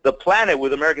the planet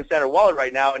with American Standard Wallet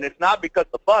right now, and it's not because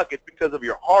of the buck. It's because of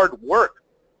your hard work.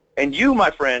 And you, my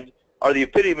friend, are the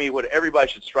epitome of what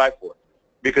everybody should strive for,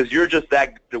 because you're just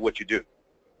that good at what you do.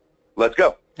 Let's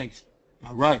go. Thanks.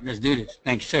 All right, let's do this.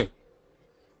 Thank you, sir.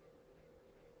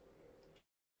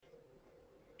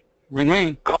 Ring,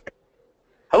 ring.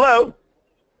 Hello.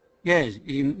 Yes,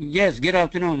 yes. Good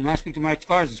afternoon. May I speak to Max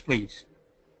Garza, please?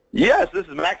 Yes, this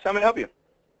is Max. How may I help you?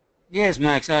 Yes,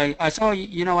 Max. I saw you.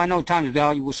 You know, I know time is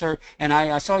valuable, sir, and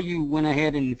I saw you went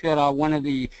ahead and filled out one of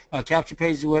the capture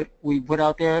pages what we put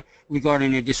out there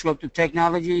regarding the disruptive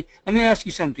technology. Let me ask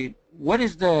you something. What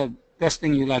is the best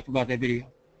thing you liked about that video?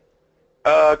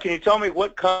 Can you tell me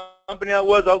what company that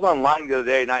was? I was online the other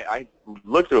day, and I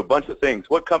looked through a bunch of things.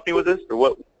 What company was this, or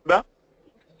what about?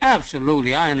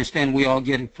 Absolutely. I understand we all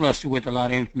get flustered with a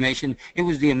lot of information. It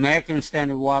was the American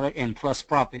Standard Wallet and Plus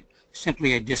Profit,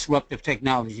 simply a disruptive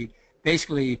technology.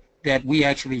 Basically, that we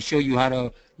actually show you how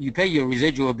to, you pay your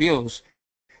residual bills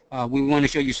we want to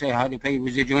show you, say, how to pay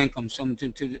residual income,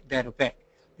 something to that effect.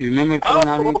 You remember Oh, filling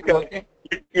out anything okay. like that?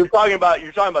 You're talking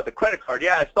about the credit card.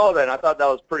 Yeah, I saw that, and I thought that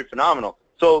was pretty phenomenal.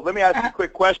 So let me ask you a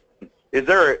quick question. Is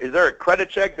there a credit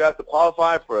check? Do you have to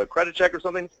qualify for a credit check or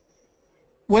something?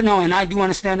 Well, no, and I do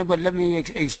understand it, but let me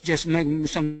just make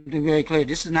something very clear.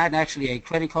 This is not actually a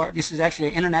credit card. This is actually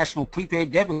an international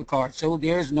prepaid debit card. So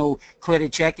there's no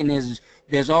credit check, and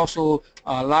there's also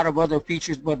a lot of other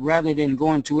features. But rather than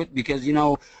going to it, because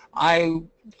I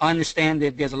understand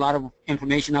that there's a lot of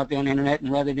information out there on the internet, and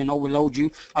rather than overload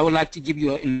you, I would like to give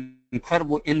you an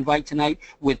incredible invite tonight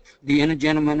with the inner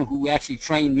gentleman who actually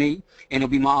trained me, and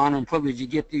it'll be my honor and privilege to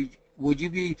get the. Would you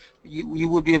be you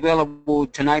would be available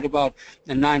tonight about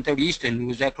 9:30 Eastern?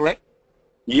 Was that correct?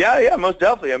 Yeah, most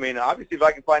definitely. I mean, obviously, if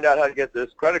I can find out how to get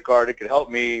this credit card, it could help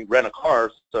me rent a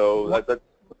car. So that's going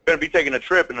to be taking a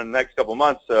trip in the next couple of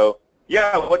months. So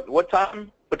yeah, what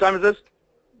time? What time is this?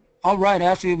 All right,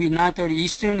 actually, it'll be 9:30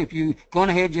 Eastern. If you go on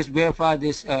ahead, just verify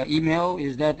this email.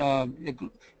 Is that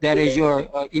is your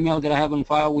email that I have on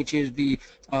file, which is the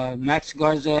Max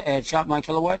Garza at Shop My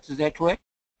Kilowatts. Is that correct?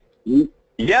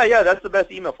 Yeah, that's the best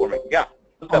email for me. Yeah.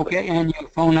 Okay, and your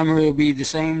phone number will be the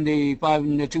same, the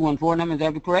 214 number. Is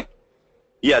that correct?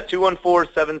 Yeah,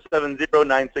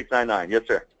 214-770-9699. Yes,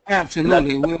 sir.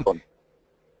 Absolutely.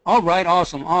 All right,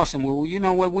 awesome. Well, you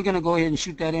know what? We're going to go ahead and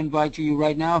shoot that invite to you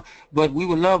right now, but we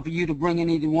would love for you to bring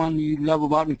anyone you love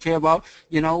about and care about.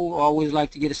 Always like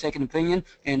to get a second opinion,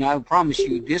 and I promise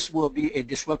you this will be a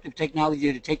disruptive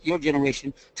technology to take your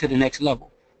generation to the next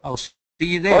level. I'll see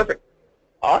you there. Perfect.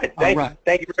 All right.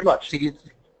 Thank you very much. See you.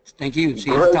 Thank you. See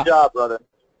you Great job, brother.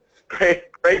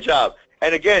 Great job.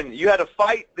 And again, you had to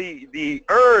fight the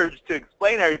urge to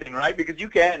explain everything, right? Because you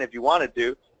can if you wanted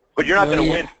to, but you're not going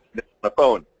to win on the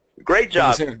phone. Great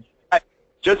job. Yes, sir.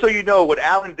 Just so you know, what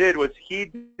Alan did was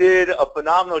he did a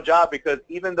phenomenal job, because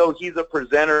even though he's a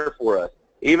presenter for us,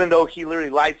 even though he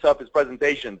literally lights up his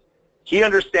presentations, he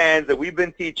understands that we've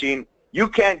been teaching. You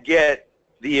can't get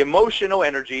the emotional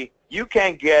energy. You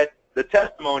can't get the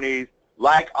testimonies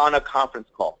like on a conference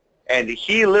call. And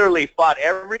he literally fought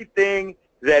everything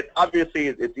that obviously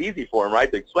it's easy for him, right,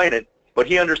 to explain it, but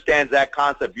he understands that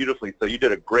concept beautifully. So you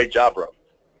did a great job, bro.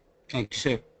 Thank you,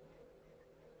 sir.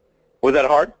 Was that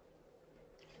hard?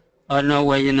 No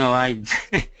way,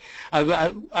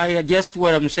 I guess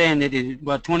what I'm saying that is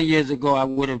about 20 years ago I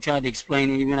would have tried to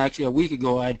explain it. Even actually a week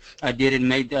ago I did it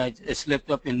and I slipped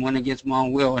up and went against my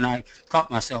own will, and I caught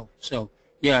myself. So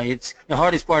yeah, it's the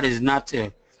hardest part is not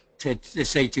to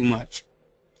say too much.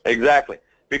 Exactly,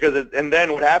 because and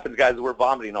then what happens, guys, is we're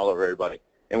vomiting all over everybody.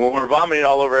 And when we're vomiting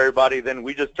all over everybody, then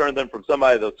we just turn them from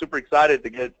somebody that's super excited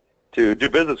to do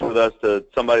business with us to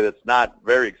somebody that's not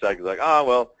very excited. Like, oh,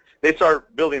 well, they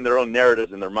start building their own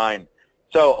narratives in their mind.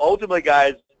 So ultimately,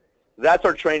 guys, that's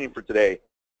our training for today.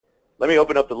 Let me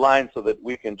open up the line so that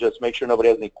we can just make sure nobody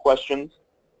has any questions.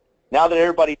 Now that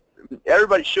everybody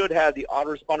should have the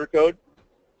autoresponder code,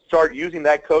 start using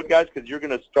that code, guys, because you're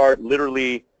going to start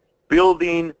literally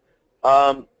building.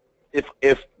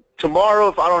 If tomorrow,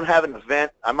 if I don't have an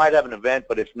event, I might have an event,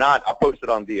 but if not, I'll post it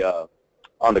on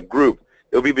the group.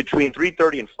 It'll be between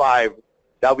 3:30 and 5.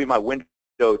 That'll be my window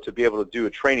to be able to do a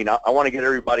training. I want to get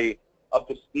everybody up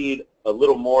to speed a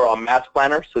little more on Mass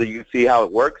Planner so that you can see how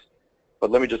it works.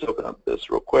 But let me just open up this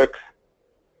real quick.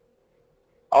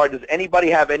 All right, does anybody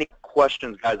have any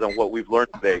questions, guys, on what we've learned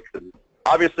today? Because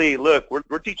obviously, look,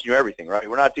 we're teaching you everything, right?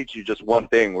 We're not teaching you just one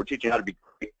thing. We're teaching you how to be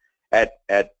great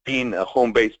at being a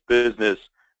home-based business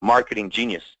marketing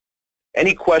genius.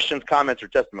 Any questions, comments, or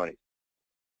testimonies?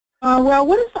 Well,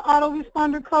 what is the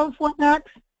autoresponder code for next?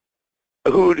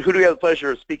 Who do we have the pleasure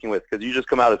of speaking with? Because you just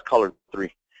come out as caller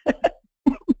 3.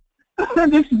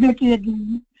 This is Vicki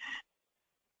again.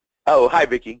 Oh, hi,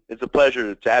 Vicki. It's a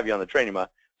pleasure to have you on the training, Ma.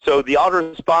 So the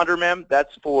autoresponder, ma'am,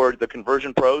 that's for the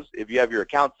conversion pros. If you have your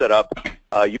account set up,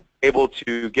 you're able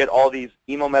to get all these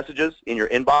email messages in your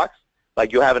inbox.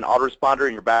 Like you'll have an autoresponder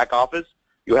in your back office.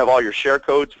 You'll have all your share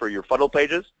codes for your funnel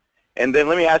pages. And then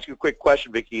let me ask you a quick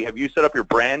question, Vicki. Have you set up your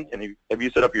brand, and have you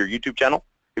set up your YouTube channel?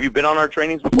 Have you been on our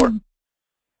trainings before?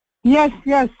 Yes,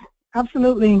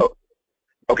 absolutely. Oh,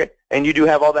 okay. And you do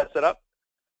have all that set up?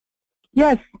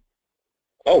 Yes.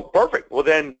 Oh, perfect. Well,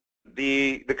 then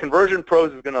the Conversion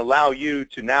Pros is going to allow you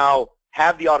to now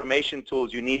have the automation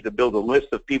tools you need to build a list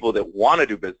of people that want to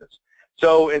do business.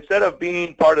 So instead of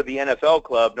being part of the NFL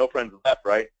club, no friends left,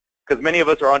 right? Because many of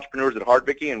us are entrepreneurs at heart,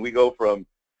 Vicki, and we go from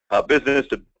business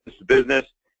to business,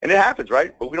 and it happens,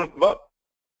 right? But we don't give up.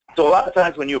 So a lot of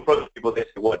times when you approach people, they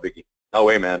say, what, Vicki? No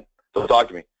way, man. Don't talk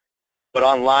to me. But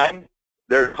online,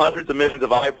 there are hundreds of millions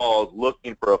of eyeballs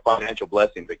looking for a financial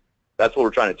blessing, Vicki. That's what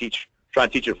we're trying to teach. trying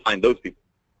to teach you to find those people.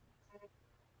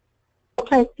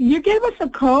 Okay, you gave us a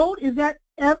code. Is that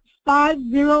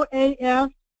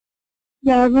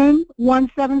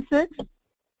F50AF7176?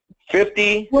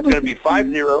 50 is going to be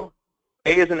 50. A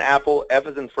is in Apple, F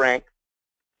is in Frank,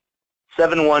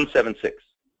 7176.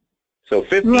 So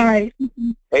 50 Right.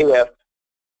 AF,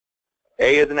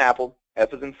 A is in Apple,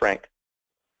 F is in Frank,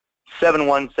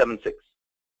 7176.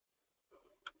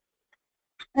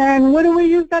 And what do we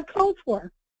use that code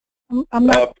for? I'm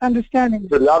not understanding.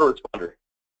 For the autoresponder.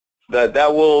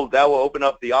 That will open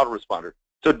up the autoresponder.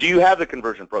 So do you have the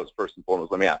Conversion Pros first and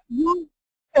foremost? Let me ask.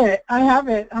 I have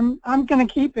it. I'm going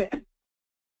to keep it.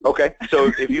 Okay.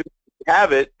 So if you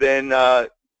have it, then are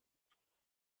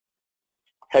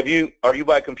you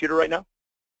by a computer right now?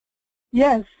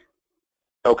 Yes.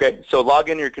 Okay. So log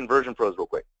in your Conversion Pros real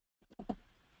quick.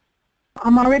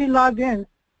 I'm already logged in.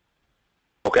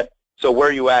 Okay. So where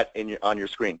are you at on your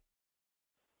screen?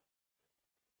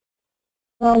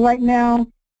 Well, right now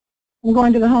I'm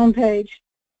going to the home page.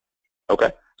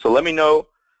 Okay. So let me know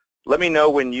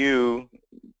when you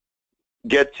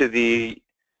get to the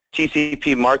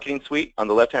TCP marketing suite on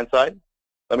the left-hand side.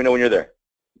 Let me know when you're there.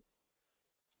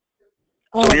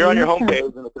 So when you're on your home page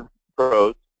in the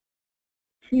Pros,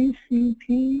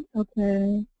 TCP,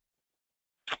 okay.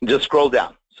 just scroll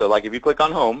down. So like if you click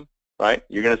on home, right,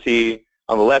 you're going to see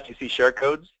on the left you see share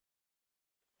codes.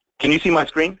 Can you see my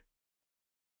screen?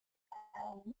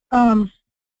 Let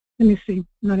me see.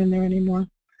 Not in there anymore.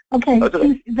 Okay.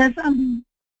 Okay.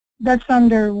 That's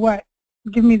under what?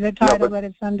 Give me the title that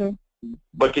it's under.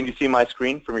 But can you see my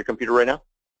screen from your computer right now?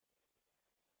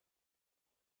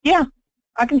 Yeah,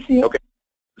 I can see it. Okay.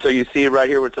 So you see right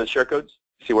here where it says share codes?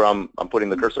 See where I'm putting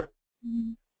the cursor?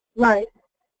 Right.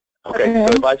 Okay.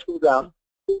 So if I scroll down,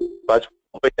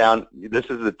 this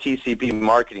is the TCP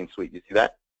marketing suite. You see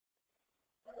that?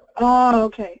 Oh,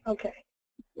 okay. Okay.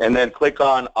 And then click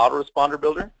on Autoresponder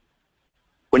Builder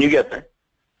when you get there.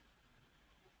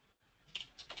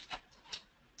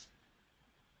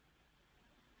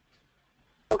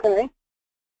 Okay.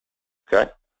 Okay.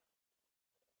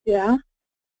 Yeah.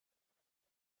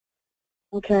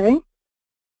 Okay.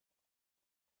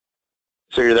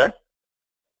 So you're there?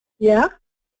 Yeah.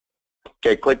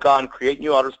 Okay, click on Create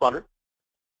New Autoresponder.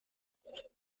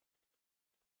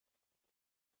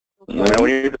 Okay. Let me know when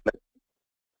you're there.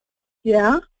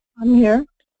 Yeah, I'm here.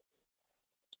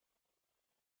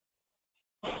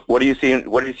 What do you see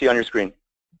on your screen?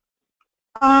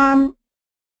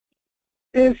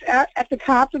 Is at the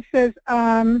top it says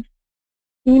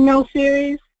email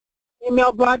series,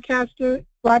 email broadcast, SMS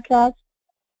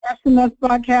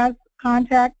broadcast,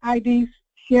 contact IDs,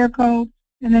 share code,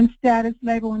 and then status,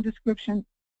 label, and description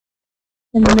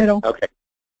in the middle. Okay.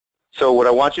 So what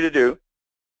I want you to do,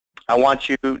 I want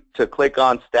you to click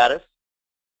on status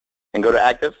and go to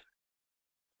active.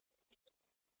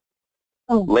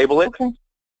 Oh, label it. Okay.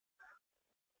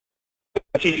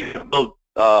 Actually, you can build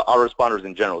autoresponders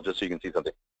in general just so you can see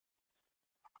something.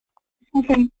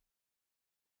 Okay.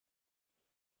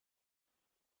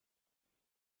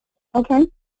 Okay.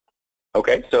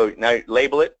 Okay, so now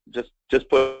label it. Just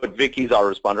put Vicky's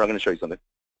autoresponder. I'm going to show you something.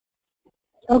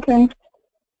 Okay.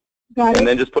 Got it. And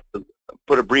then just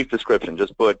put a brief description.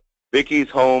 Just put Vicky's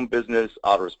home business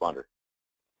autoresponder.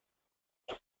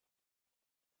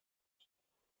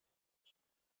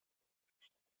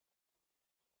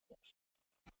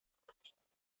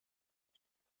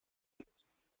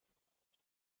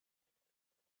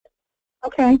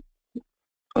 Okay.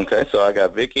 Okay, so I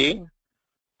got Vicky,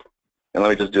 and let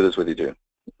me just do this with you too.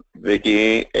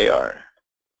 Vicky AR.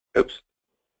 Oops.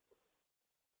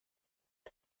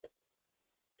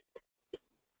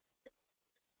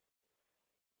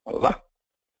 Voila.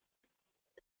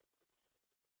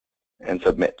 And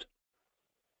submit.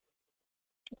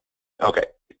 Okay.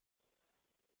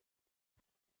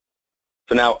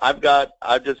 So now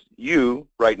you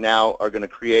right now are going to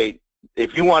create,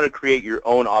 if you want to create your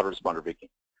own autoresponder, Vicky,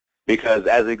 because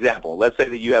as an example, let's say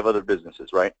that you have other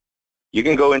businesses, right? You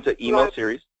can go into email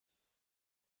series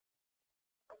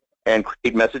and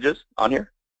create messages on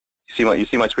here. You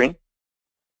see my screen?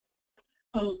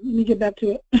 Oh, let me get back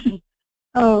to it.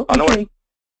 Oh, okay.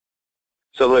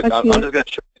 So look, I'm just going to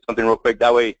show you something real quick.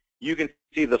 That way you can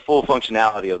see the full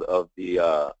functionality of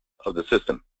the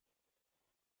system.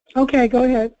 Okay, go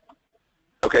ahead.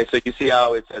 Okay, so you see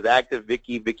how it says active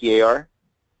Vicky AR?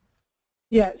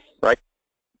 Yes. Right?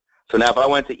 So now if I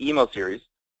went to email series,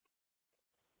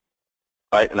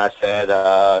 right, and I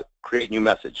said create new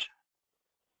message,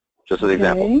 just as an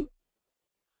example.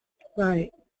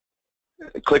 Right.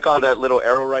 Click on that little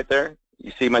arrow right there.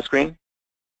 You see my screen?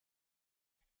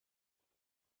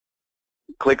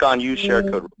 Click on use share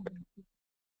code.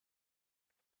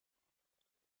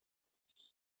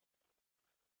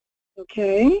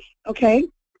 Okay. Okay.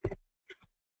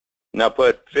 Now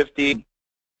put 50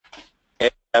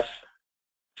 AF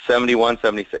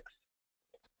 7176.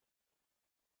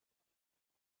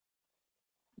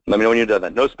 Let me know when you're done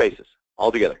that. No spaces.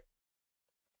 All together.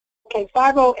 Okay.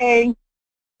 50AF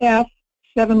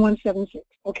 7176.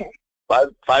 Okay.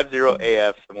 50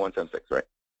 AF 7176, right?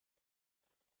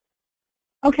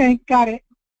 Okay. Got it.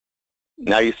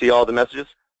 Now you see all the messages?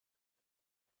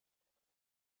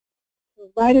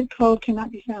 Provided code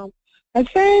cannot be found.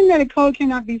 It's saying that a code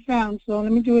cannot be found, so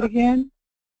let me do it again.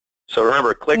 So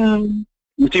remember, click. You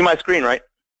see my screen, right?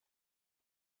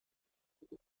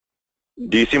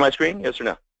 Do you see my screen? Yes or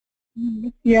no?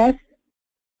 Yes.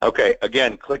 Okay.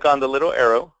 Again, click on the little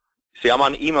arrow. See, I'm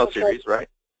on email series, right?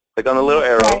 Click on the little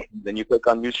arrow. Right. Then you click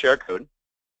on use share code.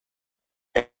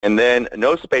 And then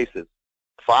no spaces.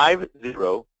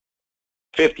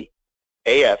 5050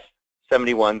 AF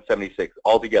 7176.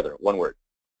 All together, one word.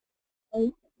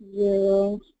 50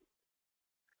 You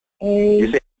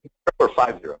say or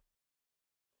 50?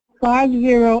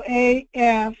 50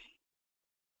 AF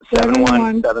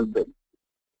 7176.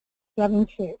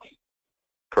 76.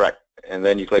 Correct. And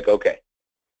then you click OK.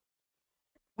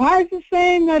 Why is it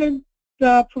saying that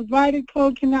the provided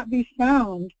code cannot be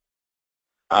found?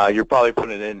 You're probably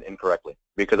putting it in incorrectly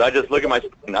because I just look at my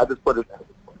screen. I just put it.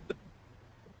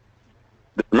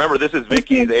 Remember, this is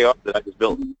Vicky's AR that I just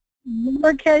built.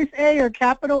 Lowercase a or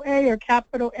capital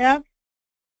F?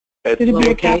 It's Should it be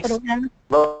a capital F?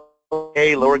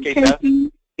 Lowercase F,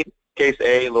 case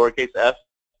A, lowercase F,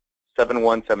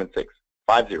 7176,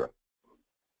 50.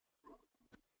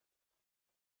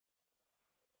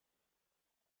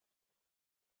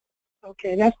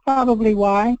 Okay, that's probably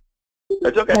why.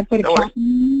 That's okay. I put a No worries.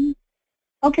 capital.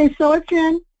 Okay, so it's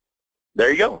in.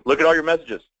 There you go. Look at all your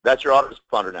messages. That's your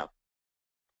autoresponder now.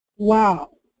 Wow.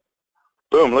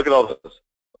 Boom, look at all this.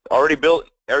 Already built.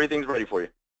 Everything's ready for you.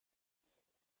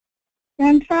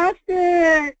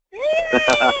 Fantastic.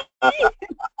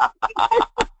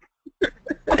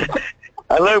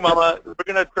 Look, Mama, we're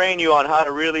going to train you on how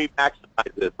to really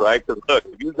maximize this, right? Because, look,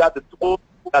 if you've got the tools,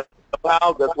 you've got the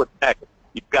know-how, that's what's next.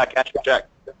 You've got to cash your check.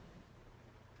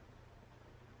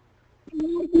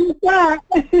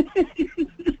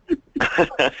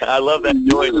 I love that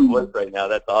joy in the voice right now.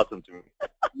 That's awesome to me.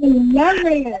 Love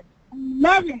it.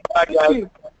 Love it. Right, guys.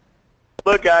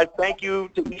 Look, guys, thank you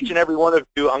to each and every one of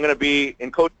you. I'm going to be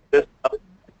encoding this up to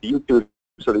YouTube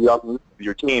so that y'all can listen to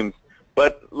your teams.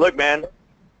 But look, man,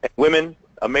 women,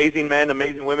 amazing men,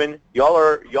 amazing women, y'all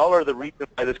are the reason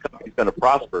why this company is going to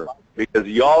prosper because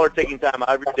y'all are taking time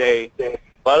out of your day.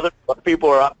 Other people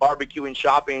are out barbecuing,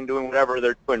 shopping, doing whatever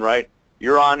they're doing, right?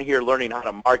 You're on here learning how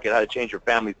to market, how to change your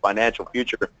family's financial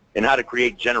future, and how to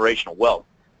create generational wealth.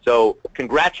 So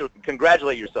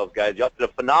congratulate yourselves, guys. Y'all did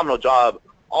a phenomenal job,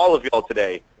 all of y'all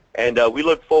today. And we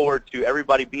look forward to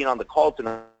everybody being on the call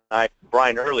tonight.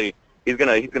 Brian Early, he's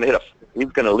gonna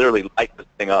literally light this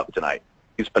thing up tonight.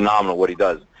 He's phenomenal what he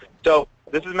does. So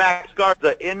this is Max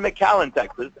Garza in McAllen,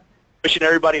 Texas. Wishing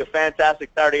everybody a fantastic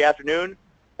Saturday afternoon.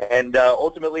 And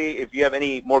ultimately, if you have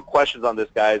any more questions on this,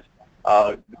 guys,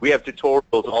 we have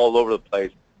tutorials all over the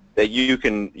place that you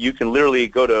can literally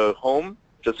go to home,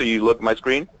 just so you look at my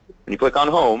screen, and you click on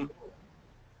home.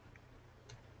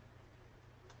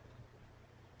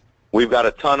 We've got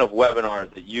a ton of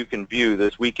webinars that you can view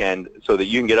this weekend so that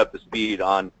you can get up to speed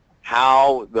on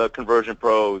how the Conversion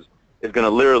Pros is going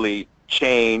to literally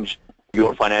change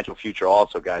your financial future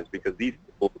also, guys, because these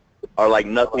people are like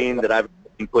nothing that I've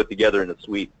put together in a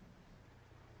suite.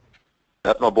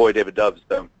 That's my boy David Dubbs.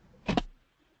 So.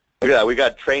 Look at that. We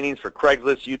got trainings for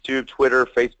Craigslist, YouTube, Twitter,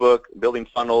 Facebook, building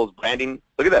funnels, branding.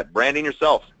 Look at that. Branding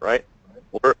yourself, right?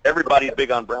 Everybody's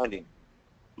big on branding.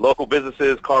 Local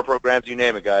businesses, car programs, you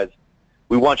name it, guys.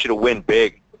 We want you to win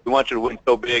big. We want you to win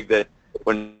so big that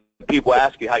when people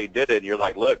ask you how you did it, you're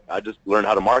like, look, I just learned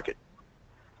how to market.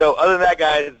 So other than that,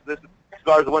 guys, this is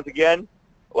Garza once again.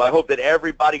 Well, I hope that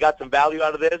everybody got some value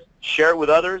out of this. Share it with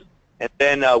others. And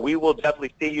then we will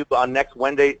definitely see you on next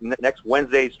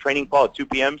Wednesday's training call at 2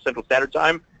 p.m. Central Standard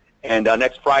Time, and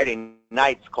next Friday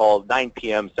night's call 9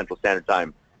 p.m. Central Standard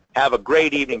Time. Have a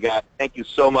great evening, guys. Thank you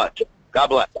so much. God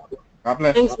bless. God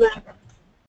bless. Thanks, man.